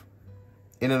kind of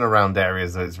in and around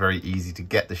areas that it's very easy to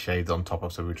get the shades on top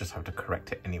of, so we just have to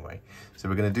correct it anyway. So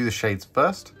we're going to do the shades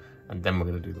first, and then we're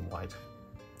going to do the white.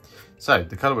 So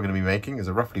the colour we're going to be making is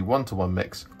a roughly 1-to-1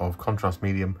 mix of Contrast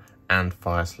Medium and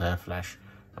Fyreslayer Flesh.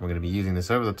 And we're going to be using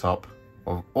this over the top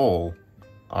of all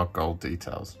our gold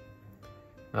details.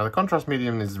 Now the Contrast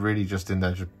Medium is really just in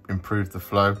there to improve the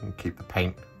flow and keep the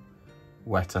paint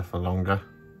wetter for longer.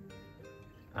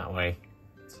 That way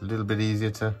it's a little bit easier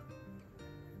to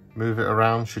move it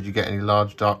around should you get any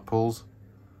large dark pools,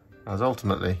 as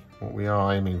ultimately what we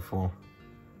are aiming for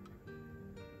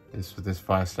is for this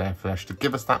Fyreslayer Flesh to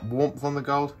give us that warmth on the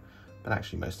gold, but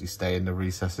actually mostly stay in the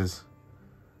recesses.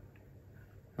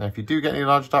 Now if you do get any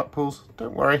large dark pools,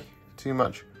 don't worry too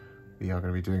much. We are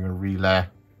going to be doing a relayer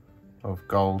of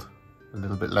gold a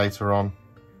little bit later on.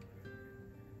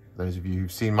 For those of you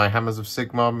who've seen my Hammers of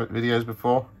Sigmar videos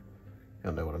before,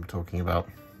 you'll know what I'm talking about.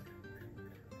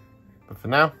 But for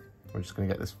now, we're just going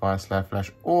to get this Fyreslayer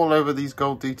Flesh all over these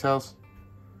gold details.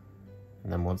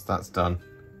 And then once that's done,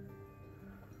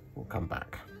 we'll come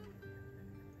back.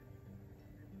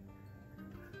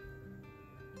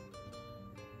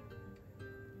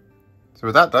 So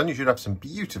with that done, you should have some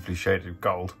beautifully shaded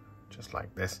gold, just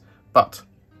like this. But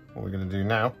what we're going to do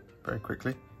now, very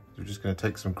quickly, is we're just going to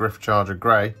take some Gryph-Charger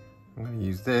Grey. I'm going to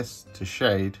use this to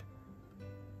shade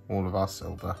all of our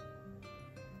silver.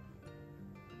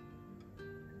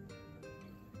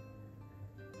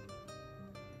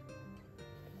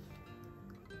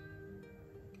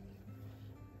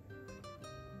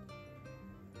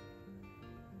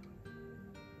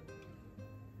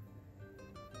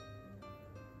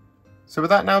 So with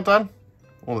that now done,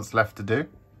 all that's left to do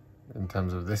in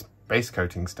terms of this base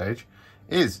coating stage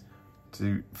is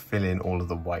to fill in all of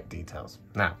the white details.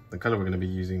 Now, the colour we're going to be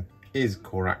using is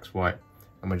Corax White,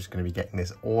 and we're just going to be getting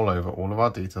this all over all of our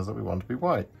details that we want to be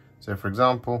white. So for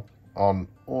example, on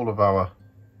all of our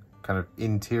kind of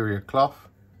interior cloth,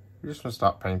 we're just going to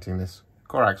start painting this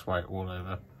Corax White all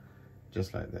over,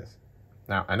 just like this.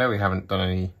 Now, I know we haven't done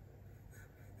any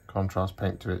contrast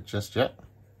paint to it just yet.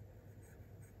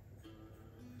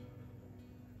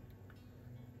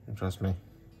 And trust me,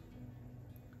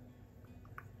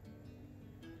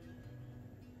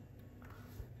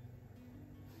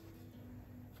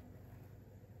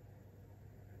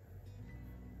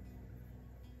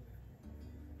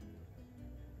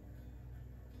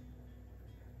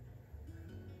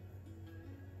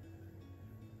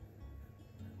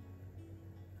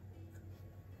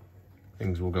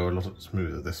 things will go a lot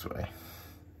smoother this way.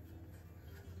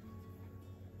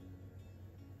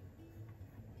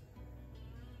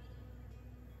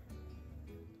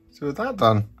 So with that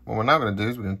done, what we're now going to do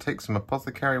is we're going to take some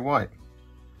Apothecary White.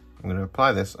 I'm going to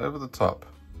apply this over the top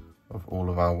of all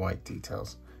of our white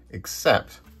details,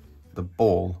 except the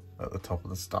ball at the top of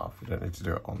the staff. We don't need to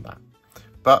do it on that.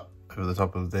 But over the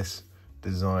top of this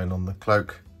design on the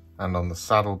cloak and on the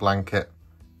saddle blanket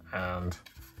and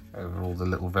over all the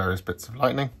little various bits of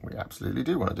lightning, we absolutely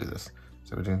do want to do this.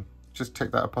 So we're doing, just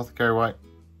take that Apothecary White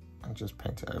and just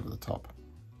paint it over the top.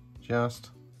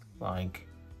 Just like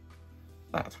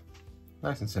that.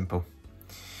 Nice and simple.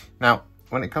 Now,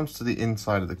 when it comes to the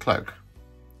inside of the cloak,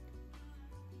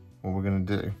 what we're going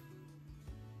to do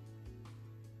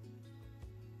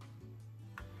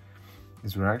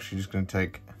is we're actually just going to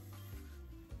take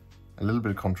a little bit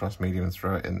of contrast medium and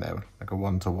throw it in there, like a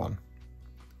 1-to-1.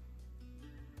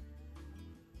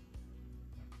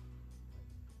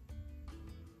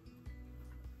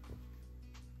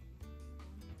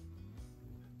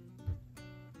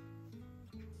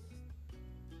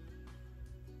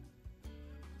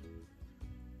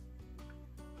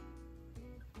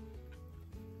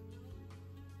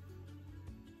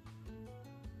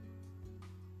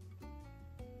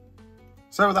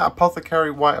 So with that Apothecary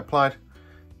White applied,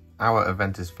 our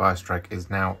Aventis Firestrike is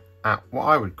now at what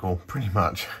I would call pretty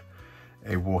much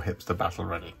a war hipster battle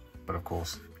ready. But of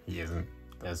course, he isn't.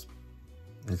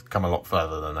 He's come a lot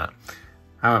further than that.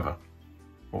 However,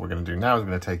 what we're going to do now is we're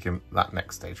going to take him that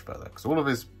next stage further, because all of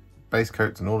his base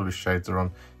coats and all of his shades are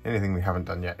on. The only thing we haven't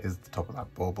done yet is the top of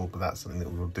that bauble, but that's something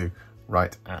that we'll do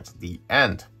right at the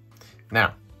end.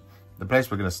 Now, the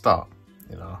place we're going to start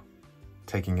in our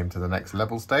taking him to the next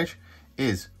level stage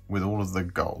is with all of the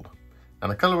gold. And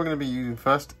the colour we're going to be using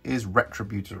first is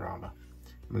Retributor Armour.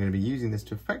 We're going to be using this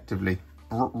to effectively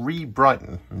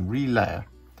re-brighten and re-layer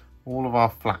all of our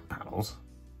flat panels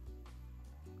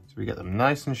so we get them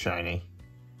nice and shiny.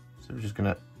 So we're just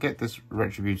going to get this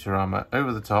Retributor Armour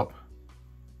over the top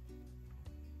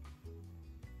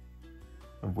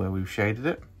of where we've shaded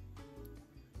it,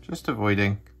 just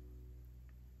avoiding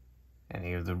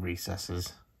any of the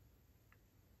recesses,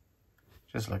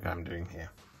 just like I'm doing here.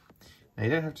 Now you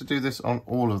don't have to do this on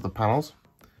all of the panels,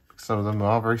 because some of them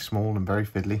are very small and very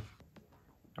fiddly,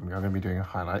 and we are going to be doing a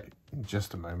highlight in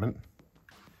just a moment.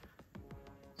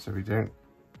 So we don't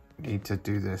need to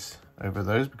do this over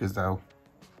those, because they'll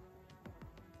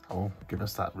give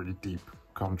us that really deep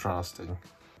contrasting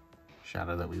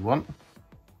shadow that we want.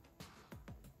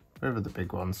 Over the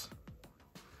big ones,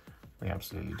 we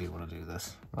absolutely do want to do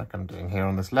this, like I'm doing here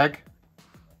on this leg.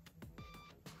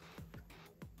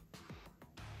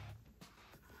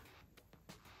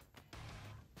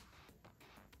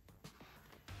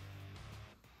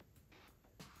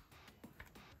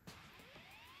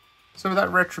 So with that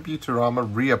Retributor Armour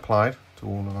reapplied to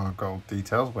all of our gold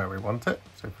details where we want it,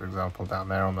 so for example down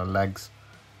there on the legs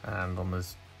and on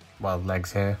this, well,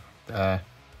 legs here, there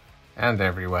and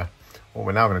everywhere, what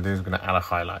we're now going to do is we're going to add a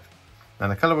highlight. Now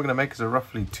the colour we're going to make is a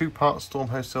roughly 2-part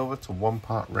Stormhost Silver to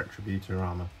 1-part Retributor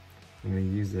Armour. I'm going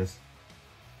to use this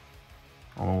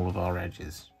on all of our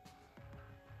edges.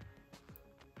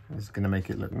 This is going to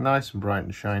make it look nice and bright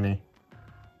and shiny.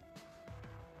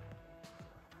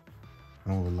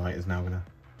 And all the light is now going to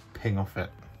ping off it.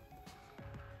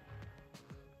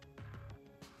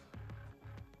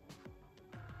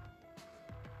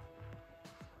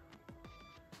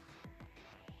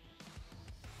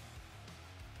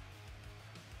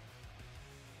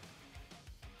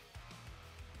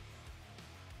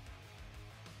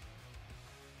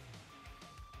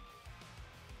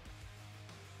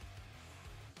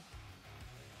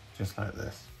 Just like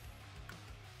this.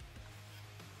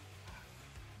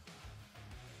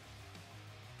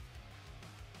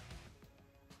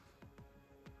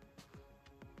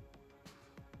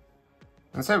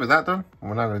 And so with that done, what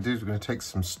we're now going to do is we're going to take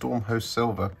some Stormhost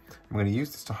Silver, and we're going to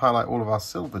use this to highlight all of our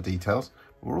silver details,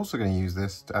 but we're also going to use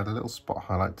this to add a little spot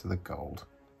highlight to the gold.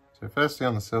 So firstly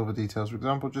on the silver details, for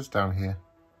example, just down here,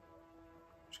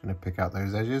 I'm just going to pick out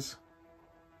those edges,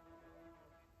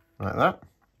 like that.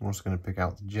 I'm also going to pick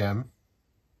out the gem.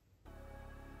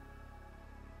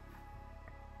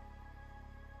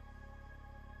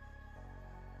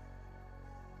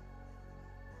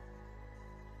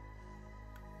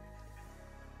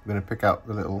 I'm going to pick out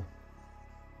the little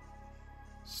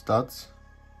studs.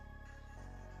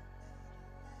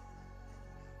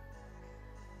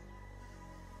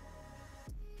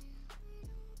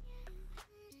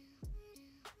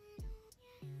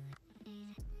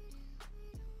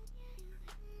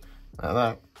 Like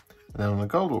that. And then on the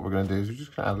gold, what we're going to do is we're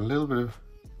just going to add a little bit of,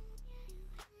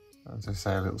 as I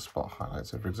say, a little spot highlight.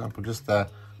 So for example, just there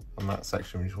on that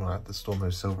section, we just want to add the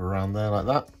Stormhost Silver around there like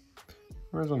that.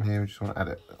 Whereas on here, we just want to add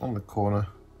it on the corner,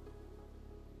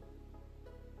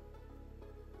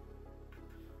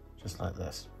 just like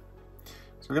this.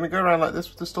 So we're going to go around like this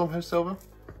with the Stormhost Silver,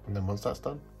 and then once that's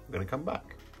done, we're going to come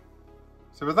back.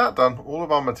 So with that done, all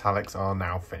of our metallics are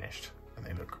now finished, and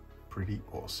they look pretty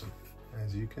awesome,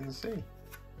 as you can see.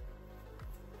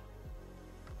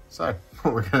 So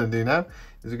what we're going to do now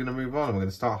is we're going to move on, and we're going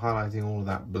to start highlighting all of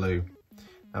that blue.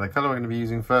 Now the colour we're going to be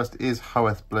using first is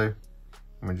Hoeth Blue.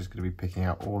 And we're just going to be picking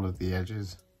out all of the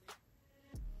edges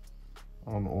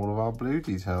on all of our blue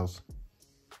details.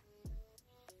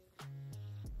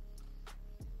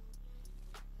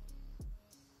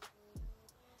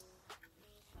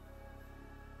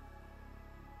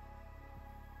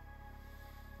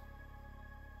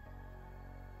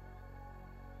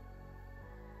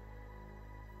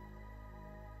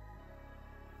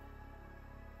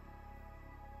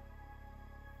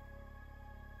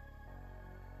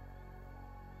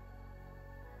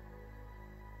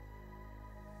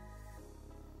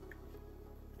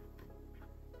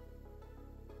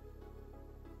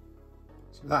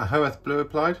 So that Hoeth Blue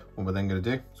applied, what we're then going to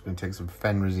do is we're going to take some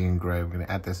Fenrisian Grey. We're going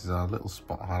to add this as our little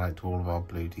spot highlight to all of our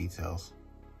blue details.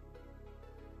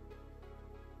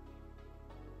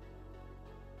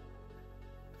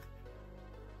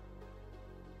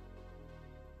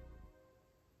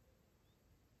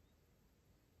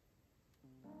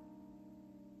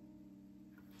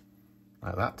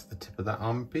 Like that to the tip of that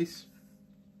armour piece.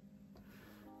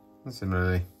 And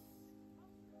similarly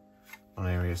on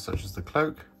areas such as the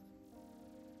cloak.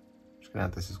 Just going to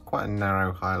add this as quite a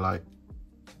narrow highlight,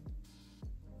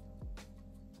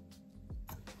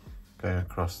 going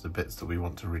across the bits that we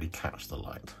want to really catch the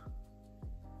light.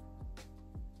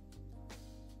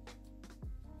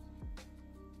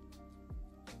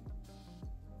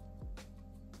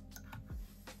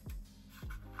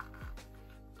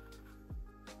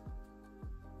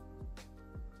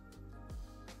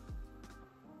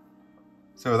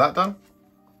 So with that done,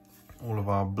 all of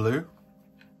our blue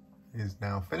is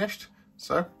now finished.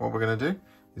 So what we're going to do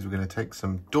is we're going to take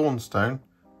some Dawnstone.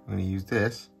 I'm going to use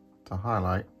this to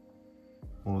highlight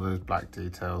all of those black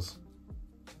details.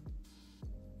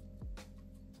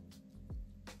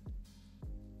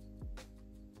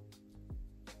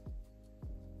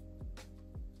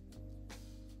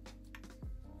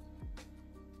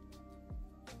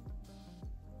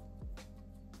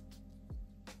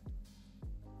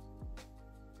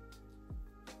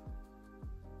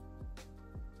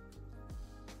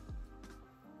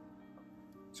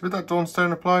 So with that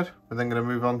Dawnstone applied, we're then going to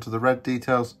move on to the red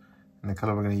details, and the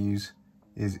colour we're going to use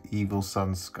is Evil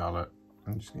Sun Scarlet.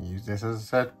 I'm just going to use this as I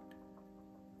said.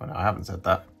 Well, no, I haven't said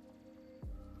that.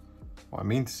 What I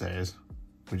mean to say is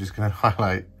we're just going to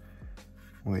highlight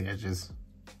all the edges.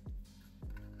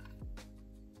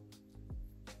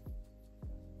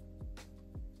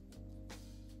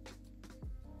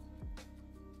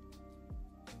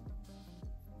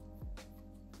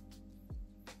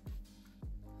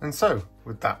 And so,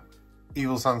 with that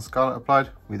Evil Sun Scarlet applied,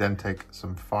 we then take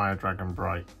some Fire Dragon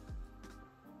Bright.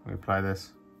 We apply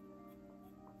this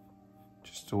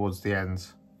just towards the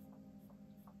ends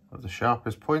of the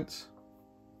sharpest points.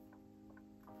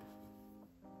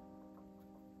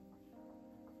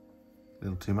 A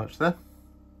little too much there.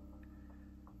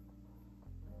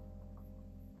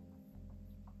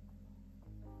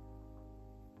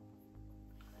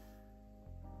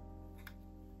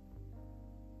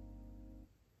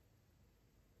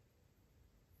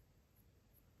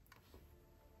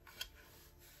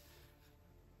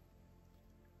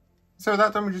 So with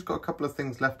that done, we've just got a couple of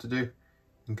things left to do,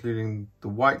 including the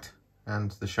white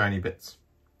and the shiny bits,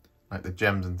 like the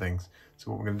gems and things. So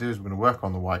what we're going to do is we're going to work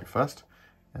on the white first,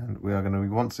 and we are going to be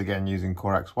once again using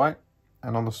Corax White,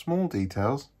 and on the small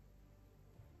details,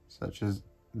 such as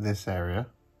this area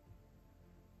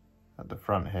at the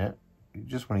front here, you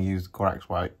just want to use Corax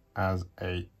White as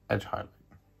a edge highlight.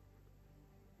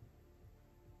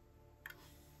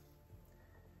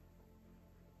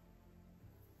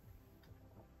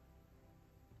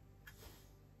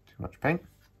 Much paint.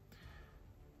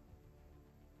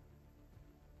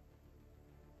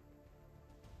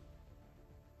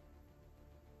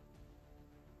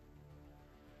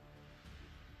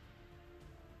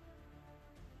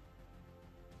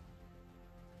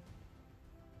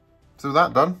 So with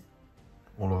that done,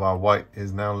 all of our white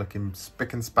is now looking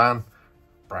spick and span,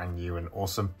 brand new and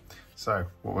awesome. So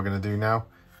what we're going to do now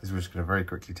is we're just going to very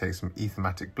quickly take some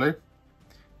Aethermatic Blue.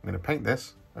 I'm going to paint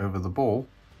this over the ball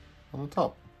on the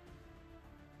top.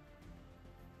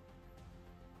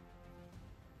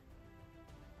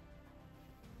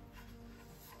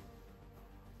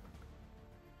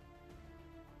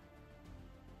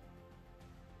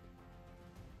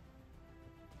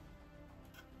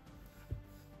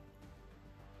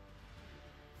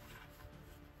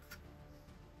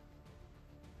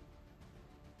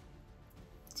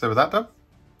 So with that done,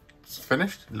 it's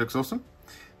finished, it looks awesome.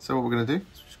 So what we're going to do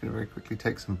is we're just going to very quickly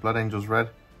take some Blood Angels Red.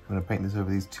 I'm going to paint this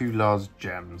over these two large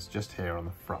gems just here on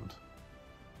the front.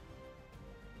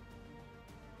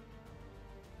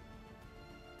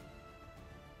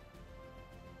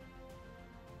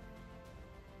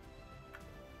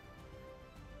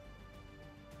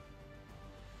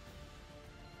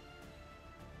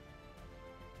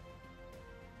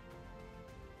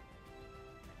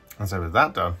 And so with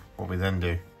that done, what we then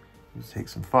do is take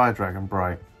some Fire Dragon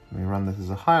Bright and we run this as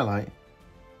a highlight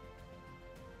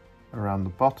around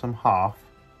the bottom half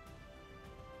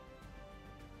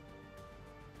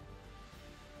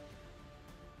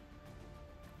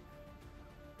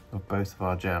of both of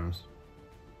our gems.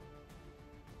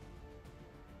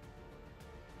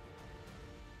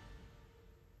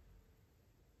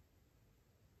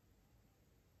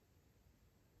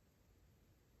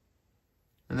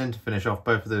 And then to finish off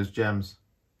both of those gems,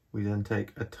 we then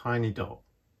take a tiny dot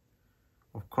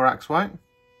of Corax White.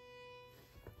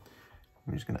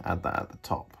 I'm just going to add that at the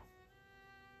top,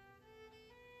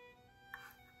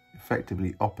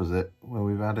 effectively opposite where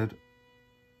we've added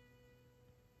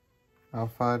our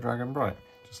Fire Dragon Bright,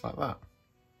 just like that.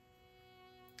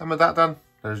 And with that done,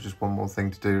 there's just one more thing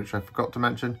to do, which I forgot to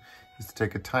mention, is to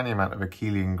take a tiny amount of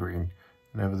Akhelian Green,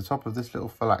 and over the top of this little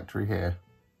phylactery here,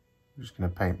 I'm just going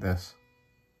to paint this.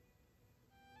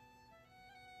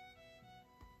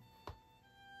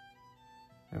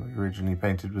 And we originally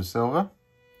painted with silver,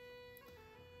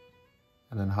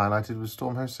 and then highlighted with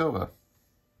Stormhost Silver.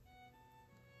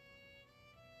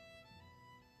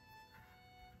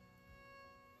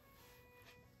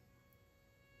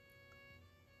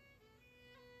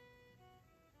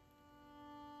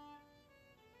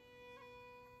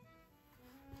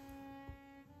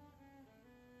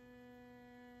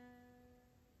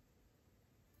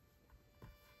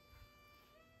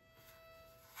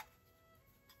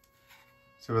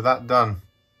 So So with that done,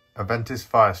 Aventis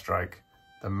Firestrike,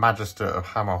 the Magister of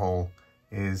Hammerhal,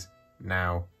 is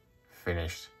now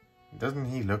finished. Doesn't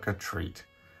he look a treat?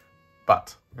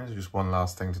 But there's just one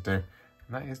last thing to do, and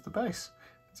that is the base.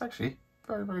 It's actually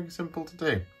very, very simple to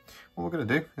do. What we're going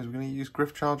to do is we're going to use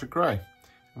Gryph-Charger Grey.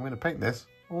 I'm going to paint this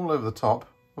all over the top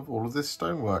of all of this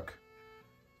stonework.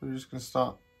 So we're just going to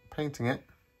start painting it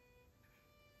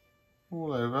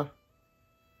all over.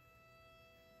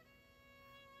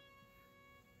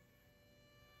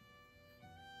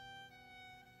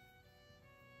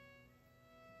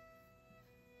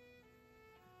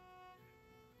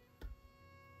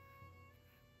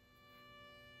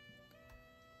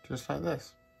 Just like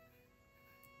this.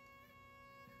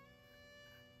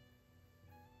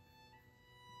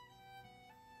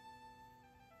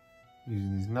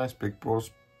 Using these nice big broad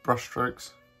brush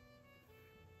strokes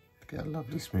to get a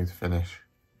lovely smooth finish.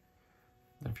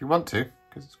 Now if you want to,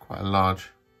 because it's quite a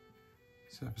large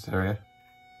surface area,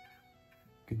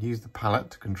 you can use the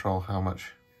palette to control how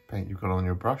much paint you've got on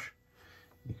your brush.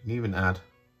 You can even add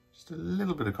just a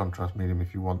little bit of contrast medium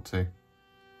if you want to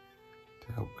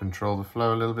help control the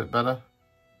flow a little bit better.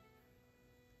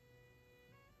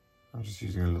 I'm just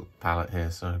using a little palette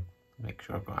here, so make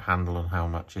sure I've got a handle on how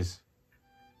much is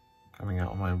coming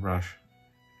out of my brush.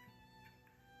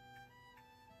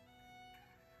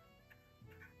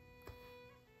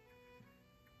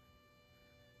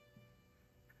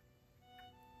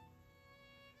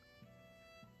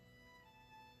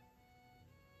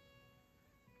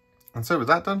 And so with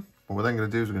that done, what we're then going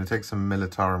to do is we're going to take some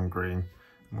Militarum Green.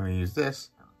 I'm going to use this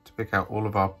to pick out all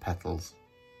of our petals,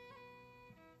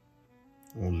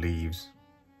 or leaves.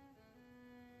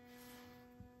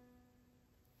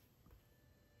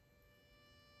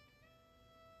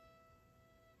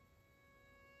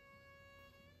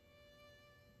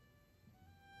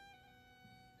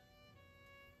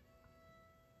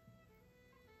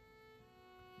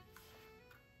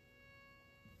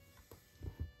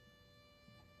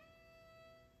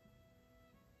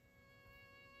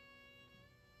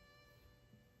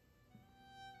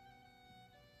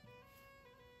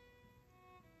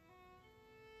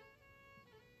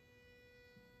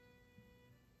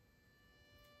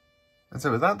 And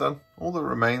so with that done, all that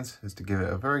remains is to give it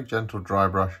a very gentle dry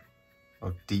brush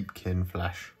of Deepkin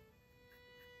Flesh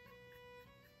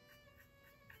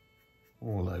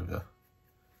all over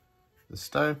the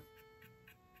stone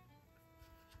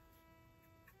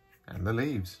and the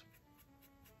leaves.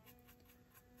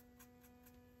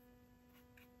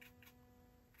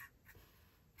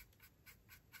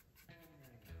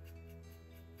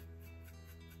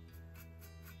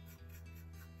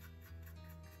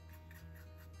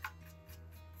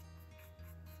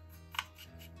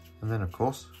 And then of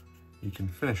course, you can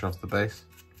finish off the base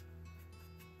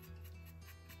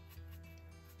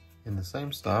in the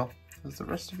same style as the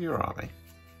rest of your army.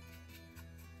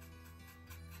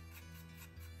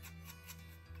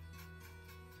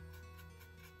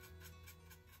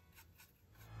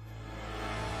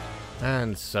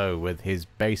 And so, with his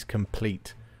base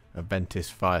complete,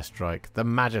 Aventis Firestrike, the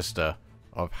Magister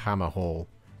of Hammerhal,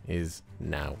 is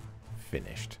now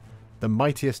finished. The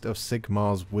mightiest of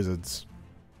Sigmar's wizards.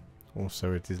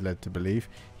 Also, it is led to believe.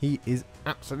 He is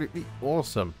absolutely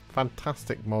awesome.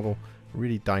 Fantastic model.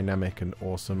 Really dynamic and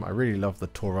awesome. I really love the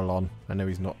Tauralon. I know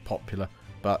he's not popular,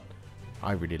 but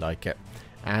I really like it.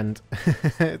 And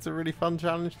it's a really fun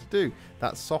challenge to do.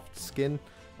 That soft skin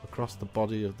across the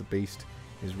body of the beast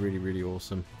is really, really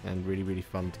awesome and really, really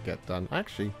fun to get done.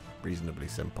 Actually, reasonably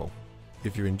simple.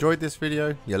 If you enjoyed this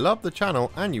video, you love the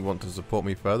channel, and you want to support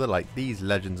me further like these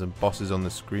legends and bosses on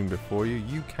the screen before you,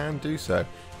 you can do so.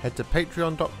 Head to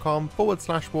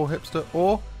patreon.com/warhipster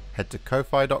or head to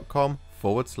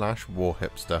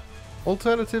ko-fi.com/warhipster.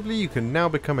 Alternatively, you can now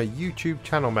become a YouTube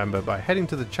channel member by heading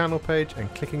to the channel page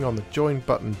and clicking on the join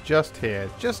button just here,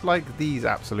 just like these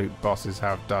absolute bosses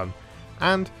have done.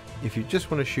 And if you just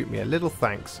want to shoot me a little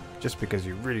thanks, just because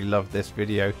you really love this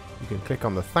video, you can click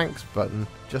on the thanks button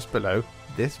just below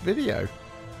this video.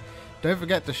 Don't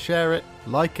forget to share it,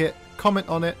 like it, comment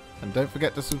on it, and don't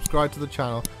forget to subscribe to the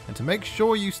channel. And to make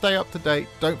sure you stay up to date,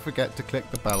 don't forget to click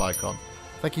the bell icon.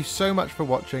 Thank you so much for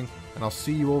watching, and I'll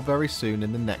see you all very soon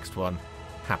in the next one.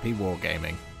 Happy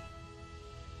wargaming.